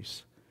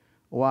rejoice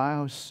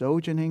while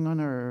sojourning on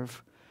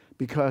earth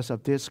because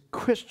of this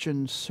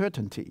Christian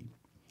certainty,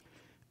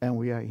 and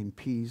we are in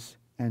peace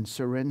and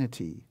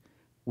serenity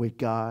with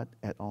God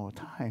at all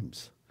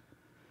times.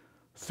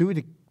 Through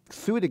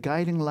the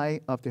guiding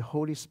light of the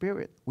Holy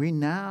Spirit, we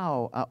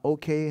now are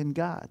okay in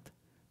God,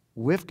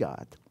 with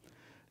God.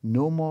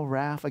 No more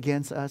wrath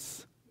against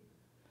us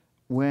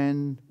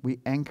when we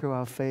anchor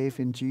our faith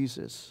in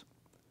Jesus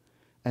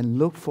and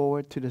look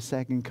forward to the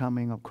second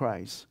coming of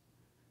Christ.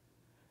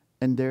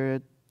 And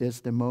there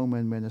is the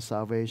moment when the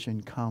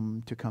salvation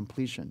comes to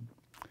completion.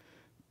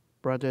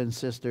 Brother and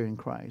sister in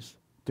Christ,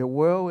 the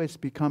world is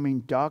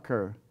becoming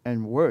darker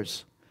and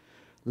worse.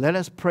 Let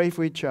us pray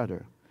for each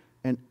other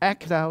and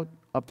act out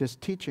of this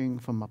teaching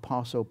from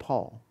Apostle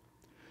Paul,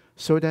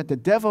 so that the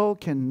devil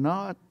can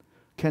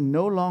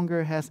no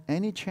longer has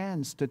any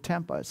chance to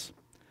tempt us.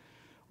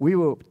 We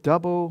will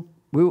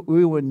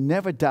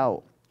never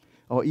doubt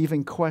or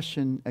even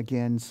question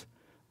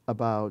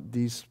about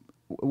these.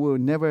 We will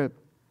never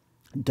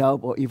doubt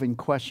or even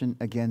question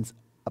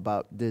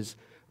about these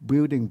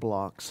building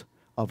blocks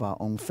of our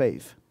own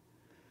faith.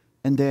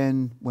 And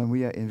then when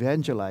we are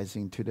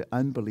evangelizing to the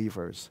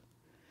unbelievers,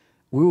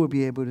 we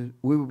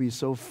will be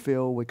so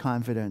filled with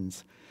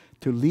confidence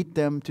to lead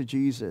them to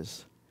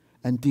Jesus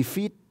and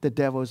defeat the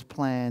devil's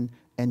plan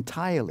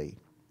entirely,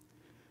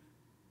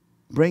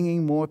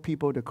 bringing more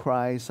people to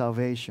Christ's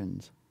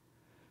salvation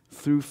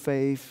through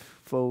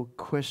faithful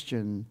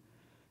Christian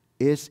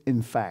is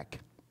in fact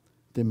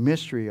the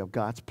mystery of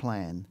God's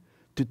plan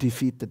to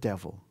defeat the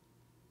devil.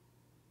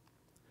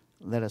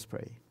 Let us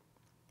pray.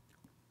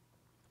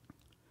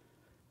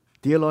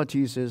 Dear Lord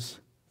Jesus,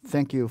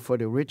 thank you for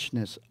the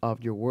richness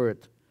of your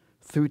word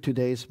through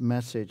today's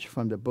message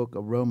from the book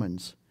of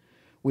Romans.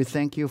 We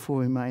thank you for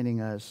reminding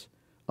us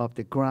of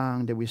the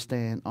ground that we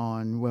stand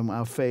on when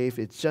our faith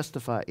is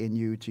justified in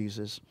you,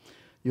 Jesus.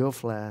 Your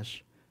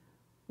flesh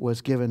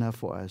was given up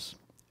for us,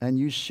 and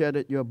you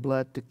shedded your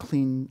blood to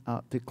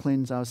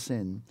cleanse our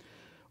sin.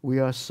 We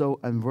are so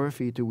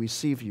unworthy to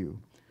receive you.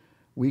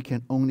 We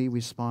can only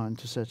respond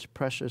to such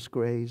precious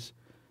grace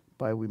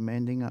by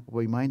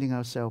reminding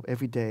ourselves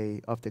every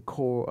day of the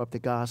core of the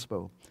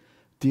gospel,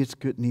 this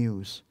good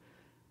news,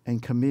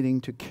 and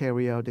committing to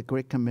carry out the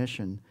Great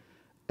Commission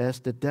as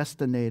the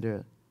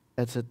designated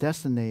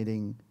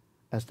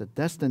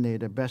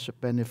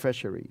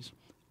beneficiaries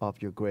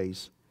of your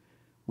grace.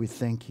 We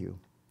thank you.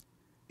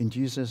 In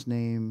Jesus'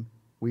 name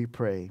we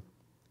pray.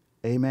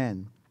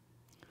 Amen.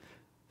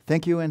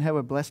 Thank you and have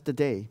a blessed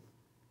day.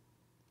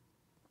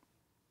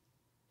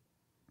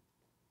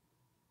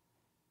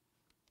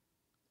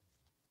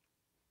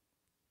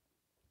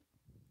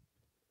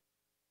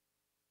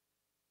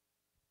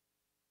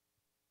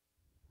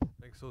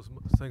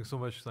 Thanks so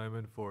much,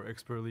 Simon, for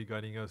expertly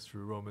guiding us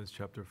through Romans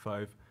chapter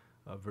 5,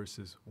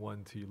 verses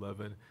 1 to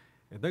 11.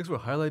 And thanks for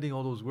highlighting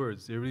all those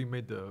words. They really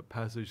made the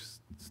passage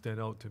stand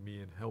out to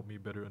me and help me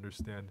better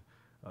understand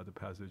the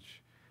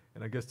passage.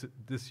 And I guess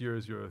this year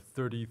is your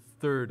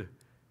 33rd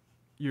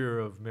year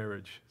of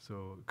marriage,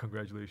 so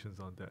congratulations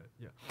on that.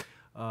 Yeah.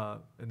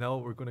 And now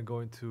we're going to go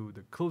into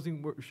the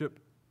closing worship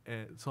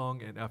and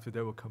song, and after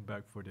that we'll come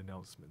back for the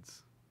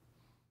announcements.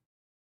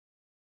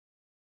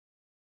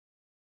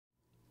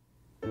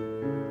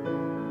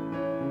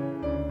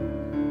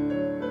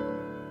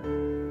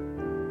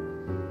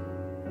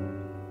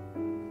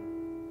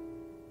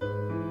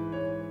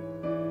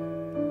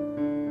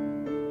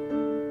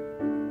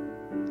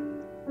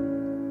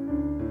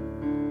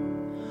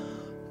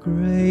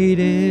 Great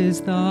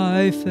is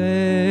thy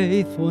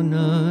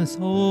faithfulness,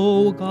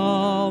 O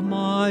God,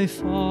 my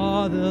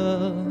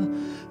Father.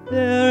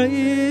 There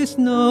is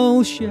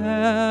no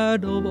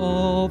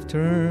shadow of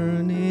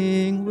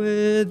turning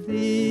with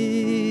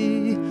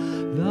thee.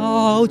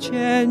 Thou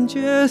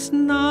changest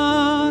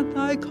not,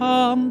 thy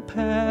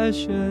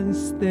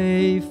compassions,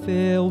 they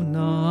fail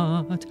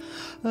not.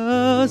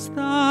 As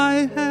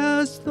thou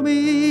hast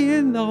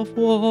been, thou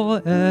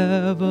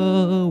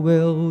forever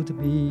wilt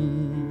be.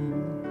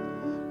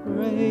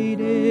 Great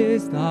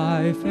is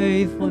thy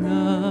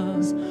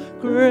faithfulness,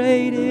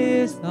 great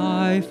is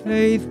thy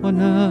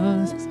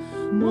faithfulness.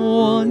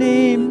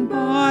 Morning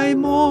by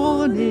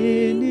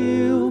morning,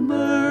 new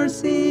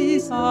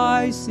mercies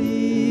I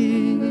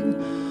see.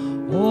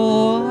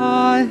 All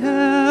I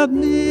have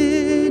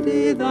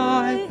needed,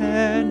 thy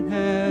hand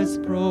has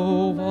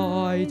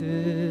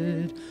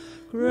provided.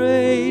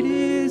 Great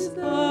is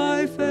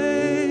thy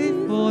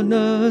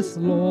faithfulness,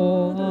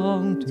 Lord,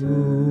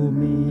 unto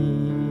me.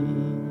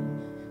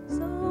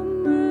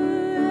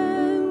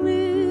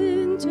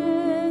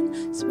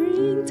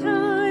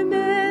 Springtime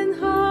and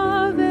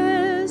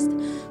harvest,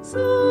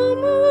 sun,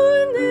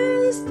 moon,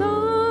 and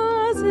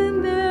stars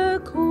in their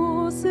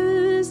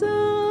courses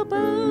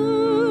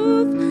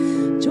above,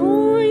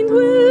 joined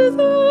with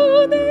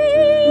all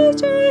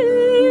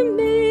nature in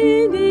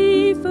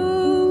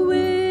meaningful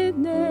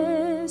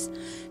witness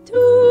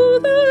to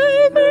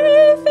thy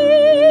great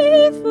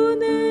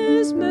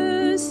faithfulness,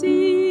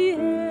 mercy,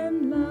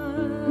 and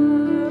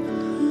love.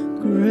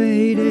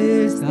 Great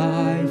is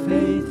thy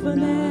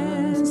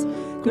faithfulness,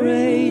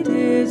 great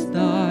is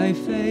thy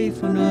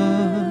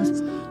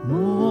faithfulness.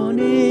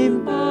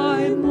 Morning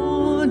by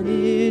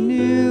morning,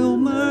 new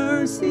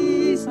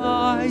mercies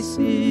I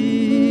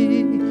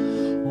see.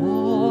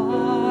 All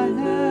I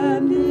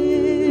have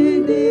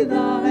needed,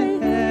 thy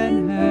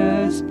hand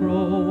has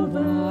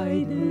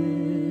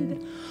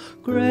provided.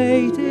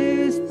 Great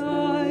is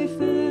thy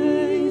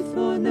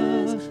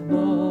faithfulness,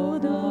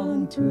 Lord,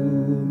 unto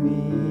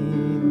me.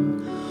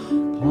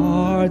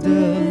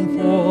 Pardon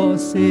for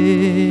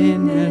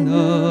sin and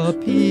a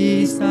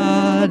peace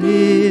that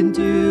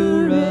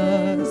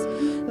endureth,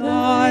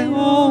 thy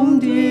own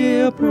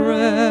dear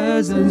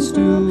presence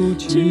to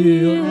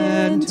cheer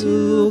and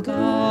to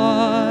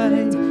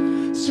guide,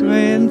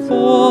 strength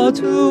for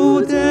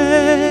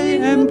today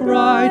and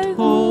bright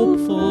hope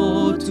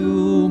for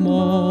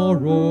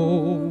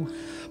tomorrow.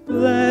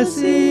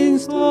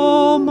 Blessings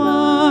all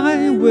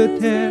mine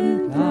with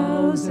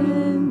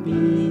 10,000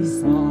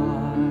 beside.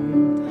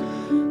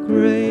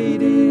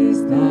 Great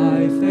is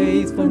thy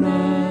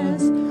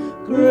faithfulness,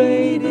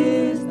 great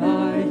is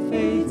thy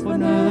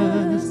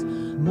faithfulness.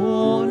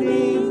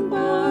 Morning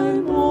by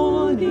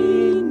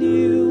morning,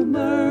 new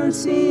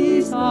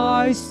mercies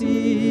I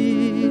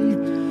see.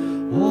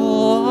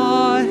 All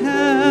I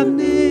have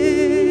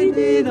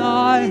needed,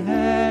 thy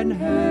hand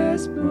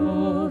has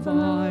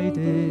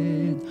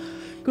provided.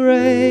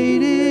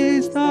 Great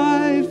is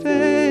thy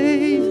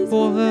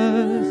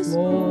faithfulness,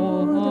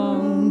 Lord,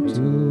 unto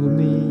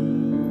me.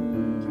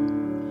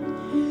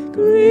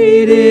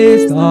 Great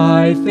is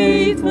thy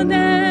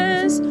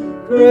faithfulness,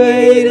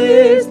 great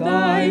is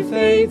thy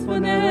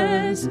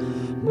faithfulness.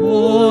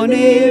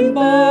 Morning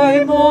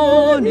by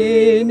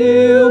morning,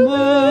 new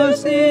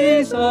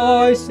mercies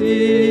I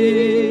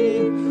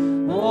see.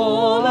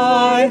 All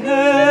I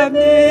have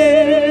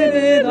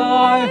needed,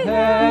 thy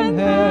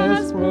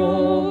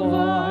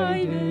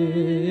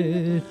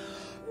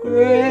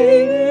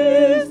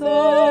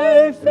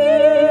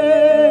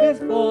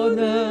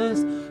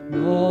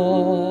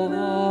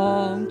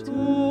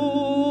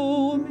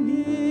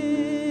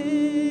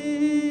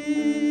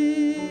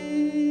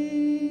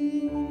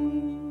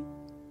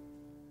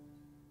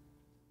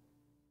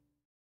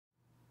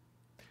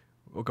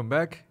Welcome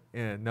back.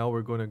 And now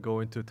we're going to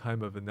go into a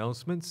time of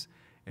announcements.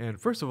 And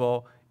first of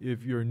all,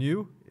 if you're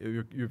new,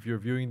 if you're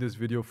viewing this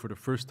video for the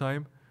first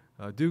time,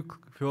 do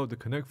fill out the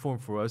connect form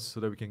for us so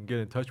that we can get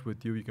in touch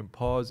with you. You can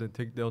pause and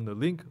take down the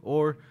link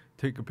or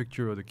take a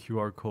picture of the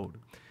QR code.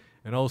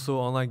 And also,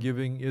 online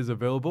giving is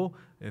available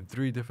in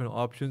 3 different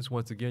options.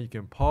 Once again, you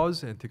can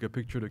pause and take a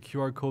picture of the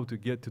QR code to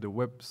get to the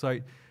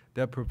website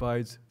that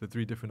provides the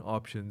 3 different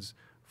options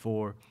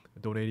for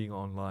donating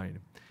online.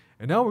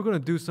 And now we're going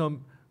to do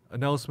some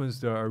announcements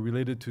that are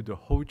related to the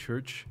whole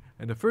church.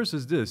 And the first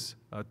is this.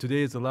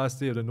 Today is the last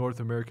day of the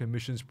North American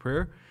Missions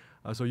Prayer.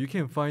 So you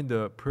can find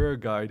the prayer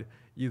guide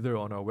either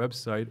on our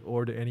website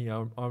or the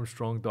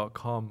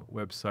AnnieArmstrong.com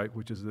website,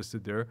 which is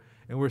listed there.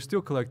 And we're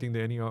still collecting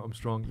the Annie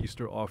Armstrong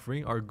Easter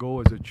offering. Our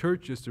goal as a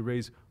church is to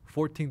raise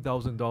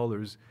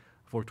 $14,000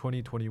 for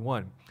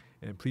 2021.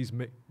 And please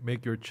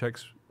make your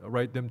checks,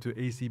 write them to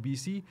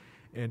ACBC,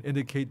 and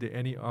indicate the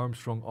Annie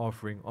Armstrong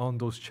offering on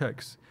those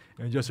checks.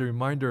 And just a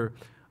reminder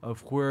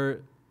of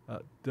where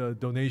the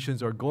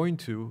donations are going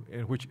to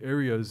and which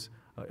areas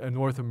in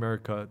North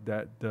America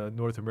that the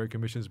North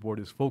American Missions Board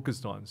is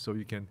focused on. So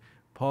you can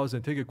pause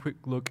and take a quick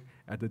look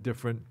at the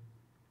different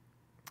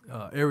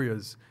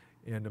areas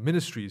and the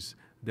ministries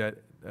that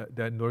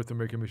that North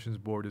American Missions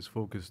Board is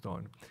focused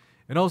on.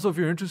 And also, if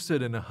you're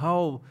interested in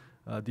how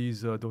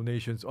these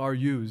donations are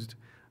used,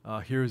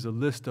 here's a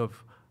list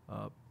of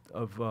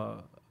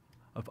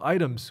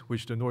items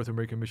which the North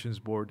American Missions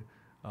Board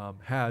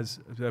has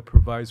that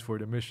provides for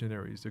the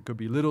missionaries. It could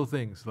be little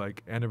things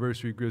like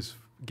anniversary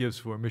gifts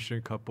for a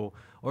missionary couple,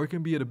 or it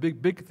can be a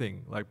big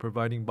thing like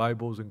providing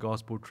Bibles and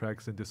gospel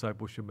tracts and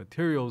discipleship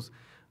materials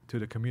to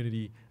the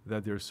community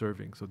that they're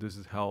serving. So this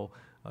is how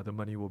the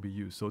money will be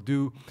used. So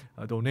do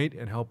donate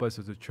and help us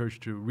as a church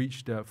to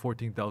reach that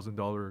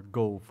 $14,000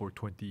 goal for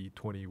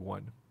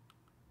 2021.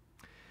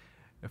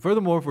 And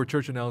furthermore, for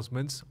church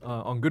announcements,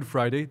 on Good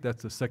Friday,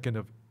 that's the 2nd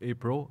of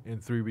April, in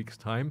 3 weeks'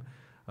 time,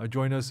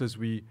 join us as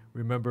we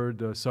remember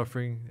the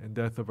suffering and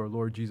death of our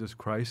Lord Jesus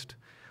Christ.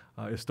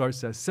 It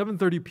starts at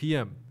 7:30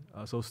 p.m.,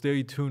 so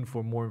stay tuned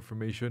for more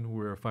information.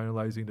 We're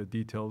finalizing the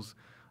details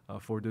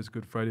for this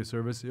Good Friday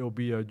service. It will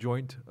be a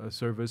joint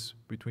service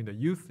between the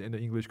youth and the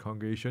English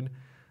congregation.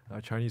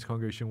 Chinese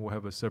congregation will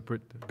have a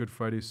separate Good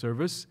Friday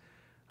service.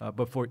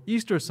 But for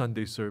Easter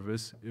Sunday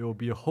service, it will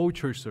be a whole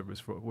church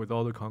service with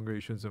all the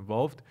congregations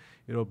involved.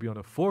 It will be on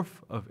the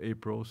 4th of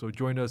April, so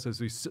join us as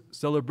we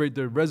celebrate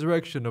the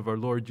resurrection of our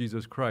Lord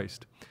Jesus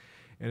Christ.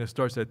 And it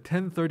starts at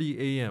 10:30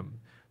 a.m.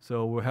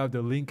 So we'll have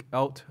the link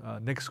out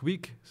next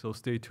week, so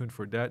stay tuned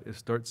for that. It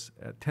starts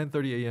at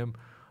 10:30 a.m.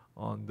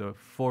 on the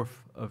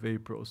 4th of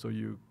April, so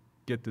you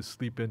get to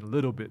sleep in a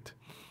little bit.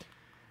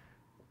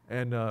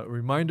 And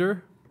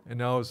reminder, and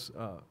now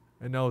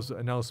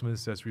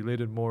announcements that's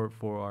related more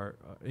for our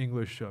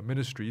English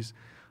ministries.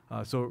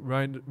 So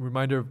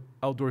reminder,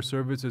 outdoor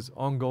service is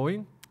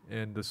ongoing,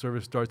 and the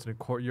service starts in the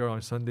courtyard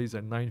on Sundays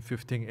at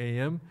 9:15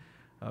 a.m.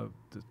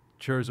 The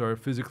chairs are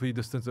physically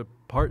distanced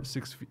apart,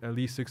 at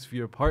least 6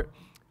 feet apart.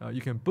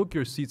 You can book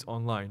your seats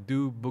online.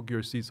 Do book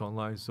your seats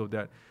online so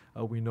that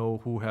we know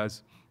who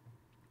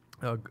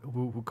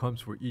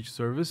comes for each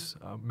service.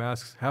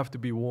 Masks have to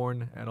be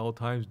worn at all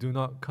times. Do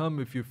not come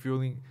if you're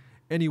feeling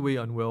any way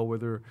unwell,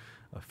 whether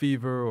a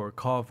fever or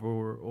cough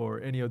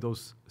or any of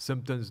those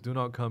symptoms. Do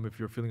not come if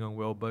you're feeling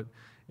unwell, but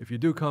if you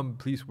do come,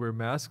 please wear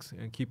masks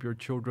and keep your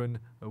children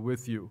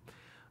with you.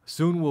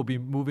 Soon we'll be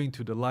moving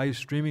to the live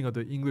streaming of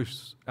the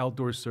English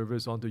outdoor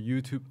service onto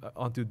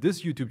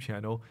this YouTube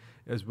channel,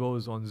 as well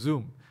as on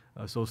Zoom.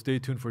 So stay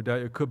tuned for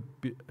that. It could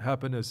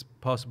happen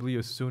possibly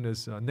as soon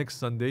as next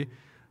Sunday,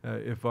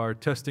 if our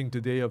testing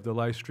today of the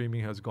live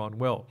streaming has gone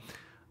well.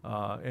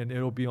 And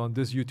it'll be on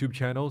this YouTube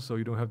channel, so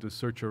you don't have to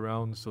search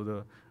around. So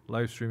the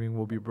live streaming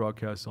will be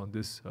broadcast on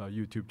this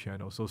YouTube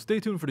channel. So stay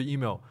tuned for the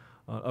email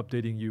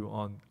updating you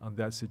on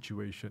that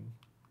situation.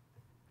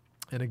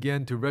 And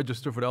again, to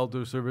register for the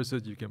outdoor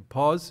services, you can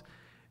pause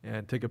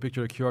and take a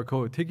picture of the QR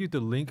code. It'll take you to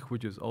the link,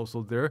 which is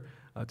also there,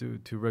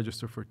 to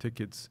register for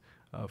tickets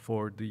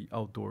for the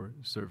outdoor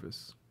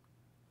service.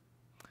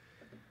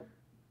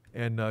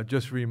 And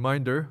just a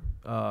reminder,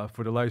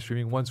 for the live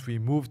streaming, once we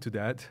move to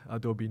that,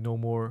 there'll be no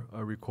more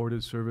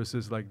recorded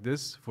services like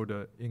this for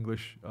the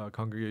English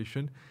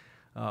congregation.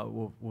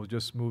 We'll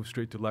just move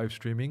straight to live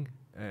streaming,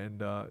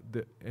 and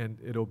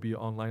it'll be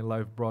online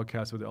live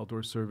broadcast of the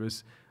outdoor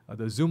service.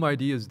 The Zoom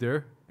ID is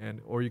there,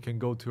 or you can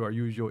go to our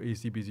usual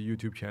ACBC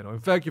YouTube channel. In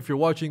fact, if you're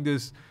watching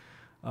this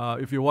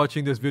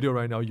video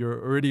right now,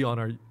 you're already on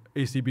our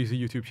ACBC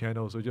YouTube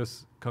channel. So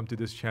just come to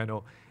this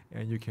channel,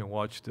 and you can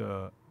watch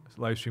the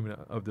live streaming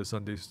of the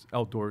Sunday's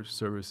outdoor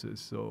services.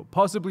 So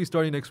possibly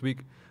starting next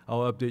week,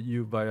 I'll update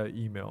you via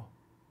email.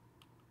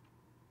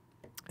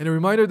 And a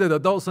reminder that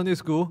Adult Sunday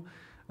School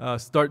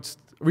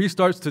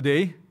restarts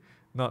today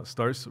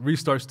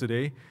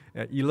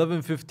at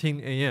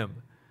 11:15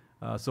 a.m.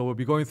 So we'll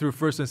be going through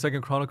 1st and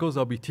 2nd Chronicles.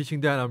 I'll be teaching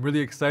that. I'm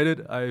really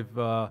excited.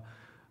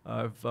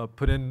 I've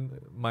put in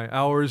my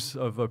hours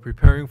of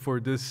preparing for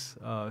this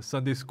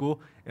Sunday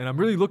school, and I'm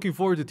really looking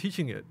forward to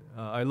teaching it.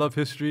 I love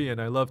history,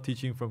 and I love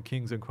teaching from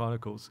Kings and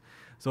Chronicles.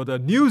 So the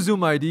new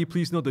Zoom ID,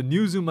 please note the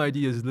new Zoom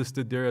ID is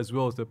listed there, as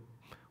well as the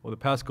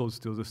passcode is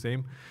still the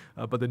same,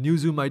 but the new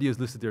Zoom ID is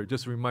listed there.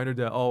 Just a reminder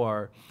that all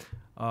our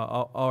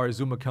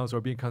Zoom accounts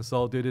are being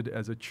consolidated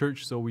as a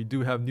church, so we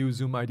do have new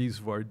Zoom IDs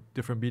for our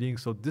different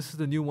meetings. So this is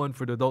the new one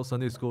for the Adult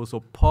Sunday School,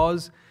 so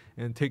pause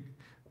and take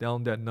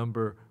down that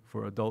number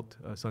for Adult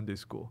Sunday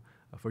School.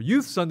 For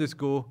Youth Sunday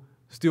School,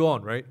 still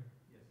on, right?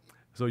 Yes.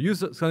 So Youth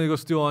Sunday School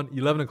still on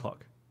 11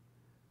 o'clock.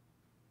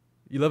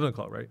 11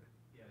 o'clock, right?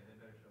 Yeah, they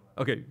better show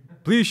up. Okay,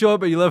 please show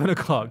up at 11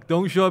 o'clock.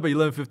 Don't show up at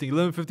 11:15.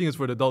 11:15 is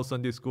for the Adult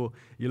Sunday School.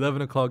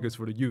 11 o'clock is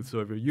for the youth. So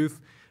if you're youth,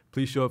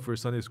 please show up for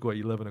Sunday School at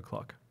 11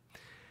 o'clock.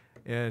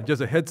 And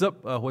just a heads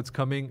up, what's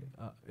coming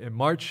in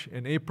March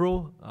and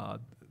April,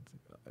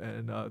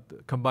 and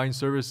combined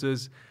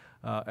services,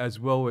 as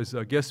well as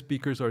guest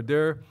speakers are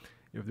there.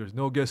 If there's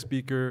no guest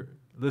speaker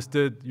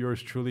listed,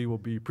 yours truly will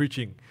be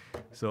preaching.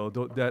 So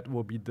that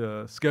will be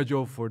the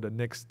schedule for the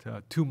next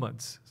 2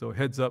 months. So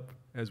heads up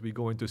as we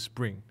go into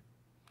spring.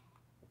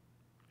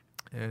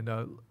 And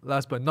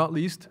last but not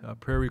least,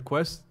 prayer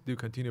requests. Do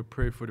continue to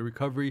pray for the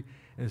recovery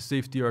and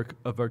safety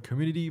of our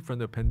community from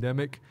the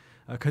pandemic.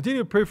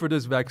 Continue to pray for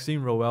this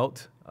vaccine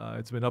rollout.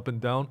 It's been up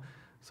and down.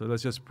 So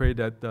let's just pray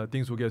that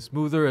things will get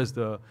smoother as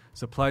the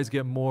supplies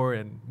get more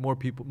and more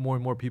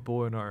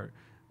people in our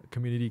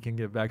community can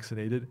get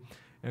vaccinated.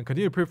 And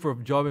continue to pray for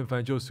job and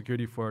financial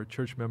security for our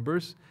church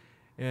members.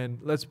 And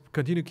let's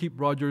continue to keep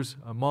Roger's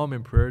mom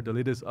in prayer. The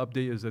latest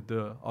update is that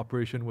the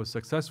operation was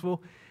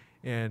successful,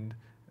 and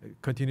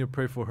continue to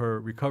pray for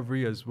her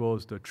recovery as well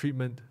as the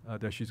treatment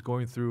that she's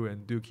going through,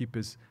 and do keep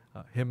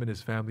him and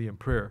his family in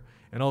prayer.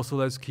 And also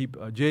let's keep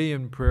Jay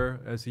in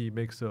prayer as he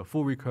makes a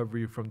full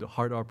recovery from the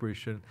heart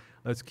operation.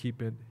 Let's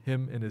keep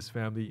him and his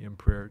family in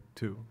prayer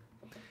too.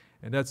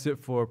 And that's it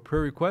for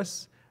prayer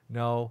requests.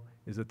 Now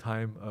is a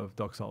time of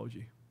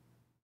doxology.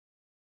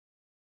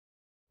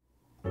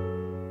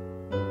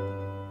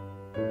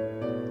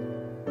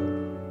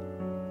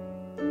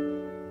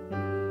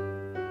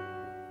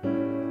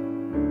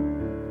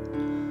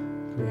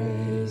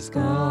 Praise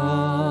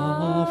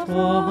God,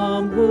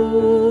 from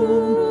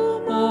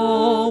whom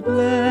all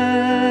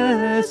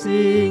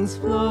blessings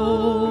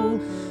flow.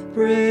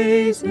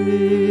 Praise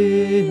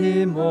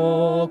Him,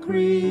 all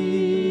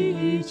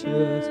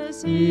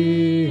creatures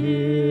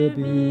here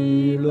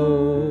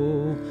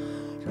below.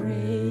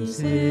 Praise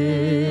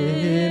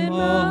Him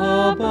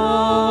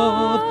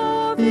above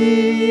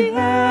the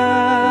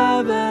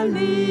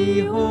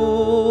heavenly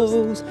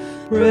host.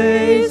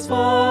 Praise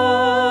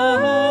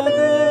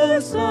Father,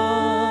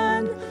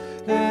 Son,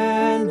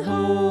 and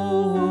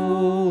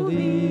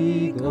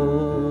Holy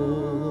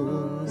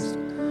Ghost.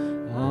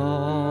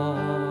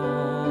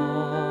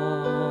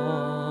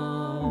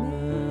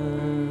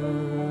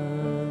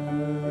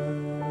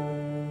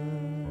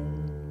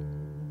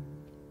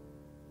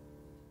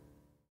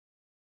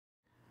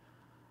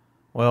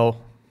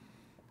 Well,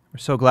 we're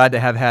so glad to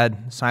have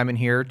had Simon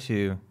here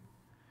to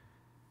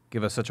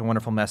give us such a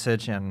wonderful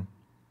message, and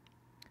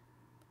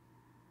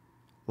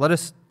let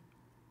us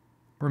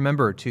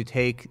remember to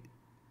take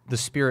the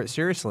Spirit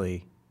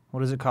seriously. What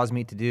does it cause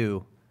me to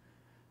do?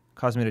 It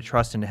causes me to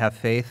trust and to have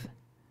faith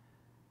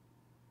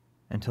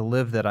and to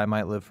live that I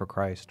might live for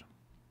Christ.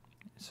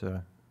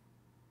 I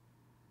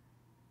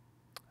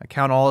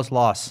count all as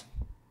loss,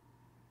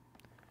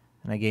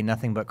 and I gain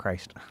nothing but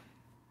Christ.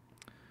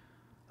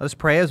 Let us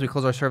pray as we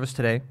close our service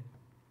today,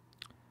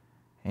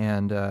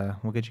 and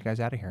we'll get you guys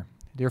out of here.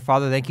 Dear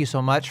Father, thank you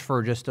so much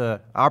for just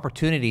an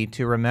opportunity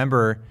to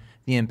remember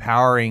the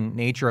empowering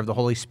nature of the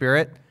Holy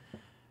Spirit,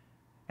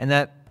 and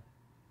that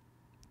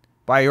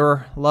by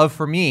your love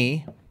for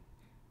me,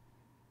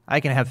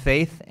 I can have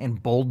faith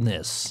and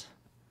boldness,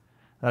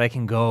 that I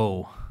can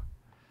go,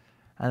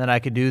 and that I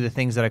could do the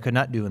things that I could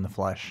not do in the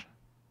flesh.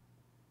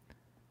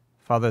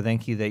 Father,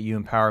 thank you that you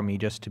empower me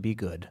just to be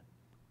good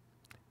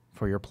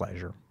for your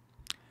pleasure.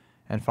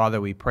 And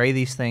Father, we pray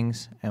these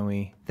things, and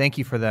we thank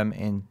you for them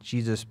in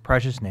Jesus'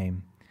 precious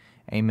name.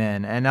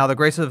 Amen. And now the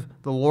grace of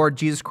the Lord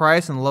Jesus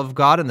Christ and the love of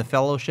God and the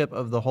fellowship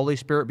of the Holy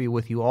Spirit be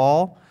with you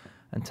all.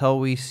 Until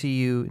we see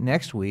you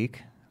next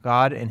week,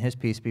 God and His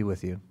peace be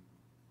with you.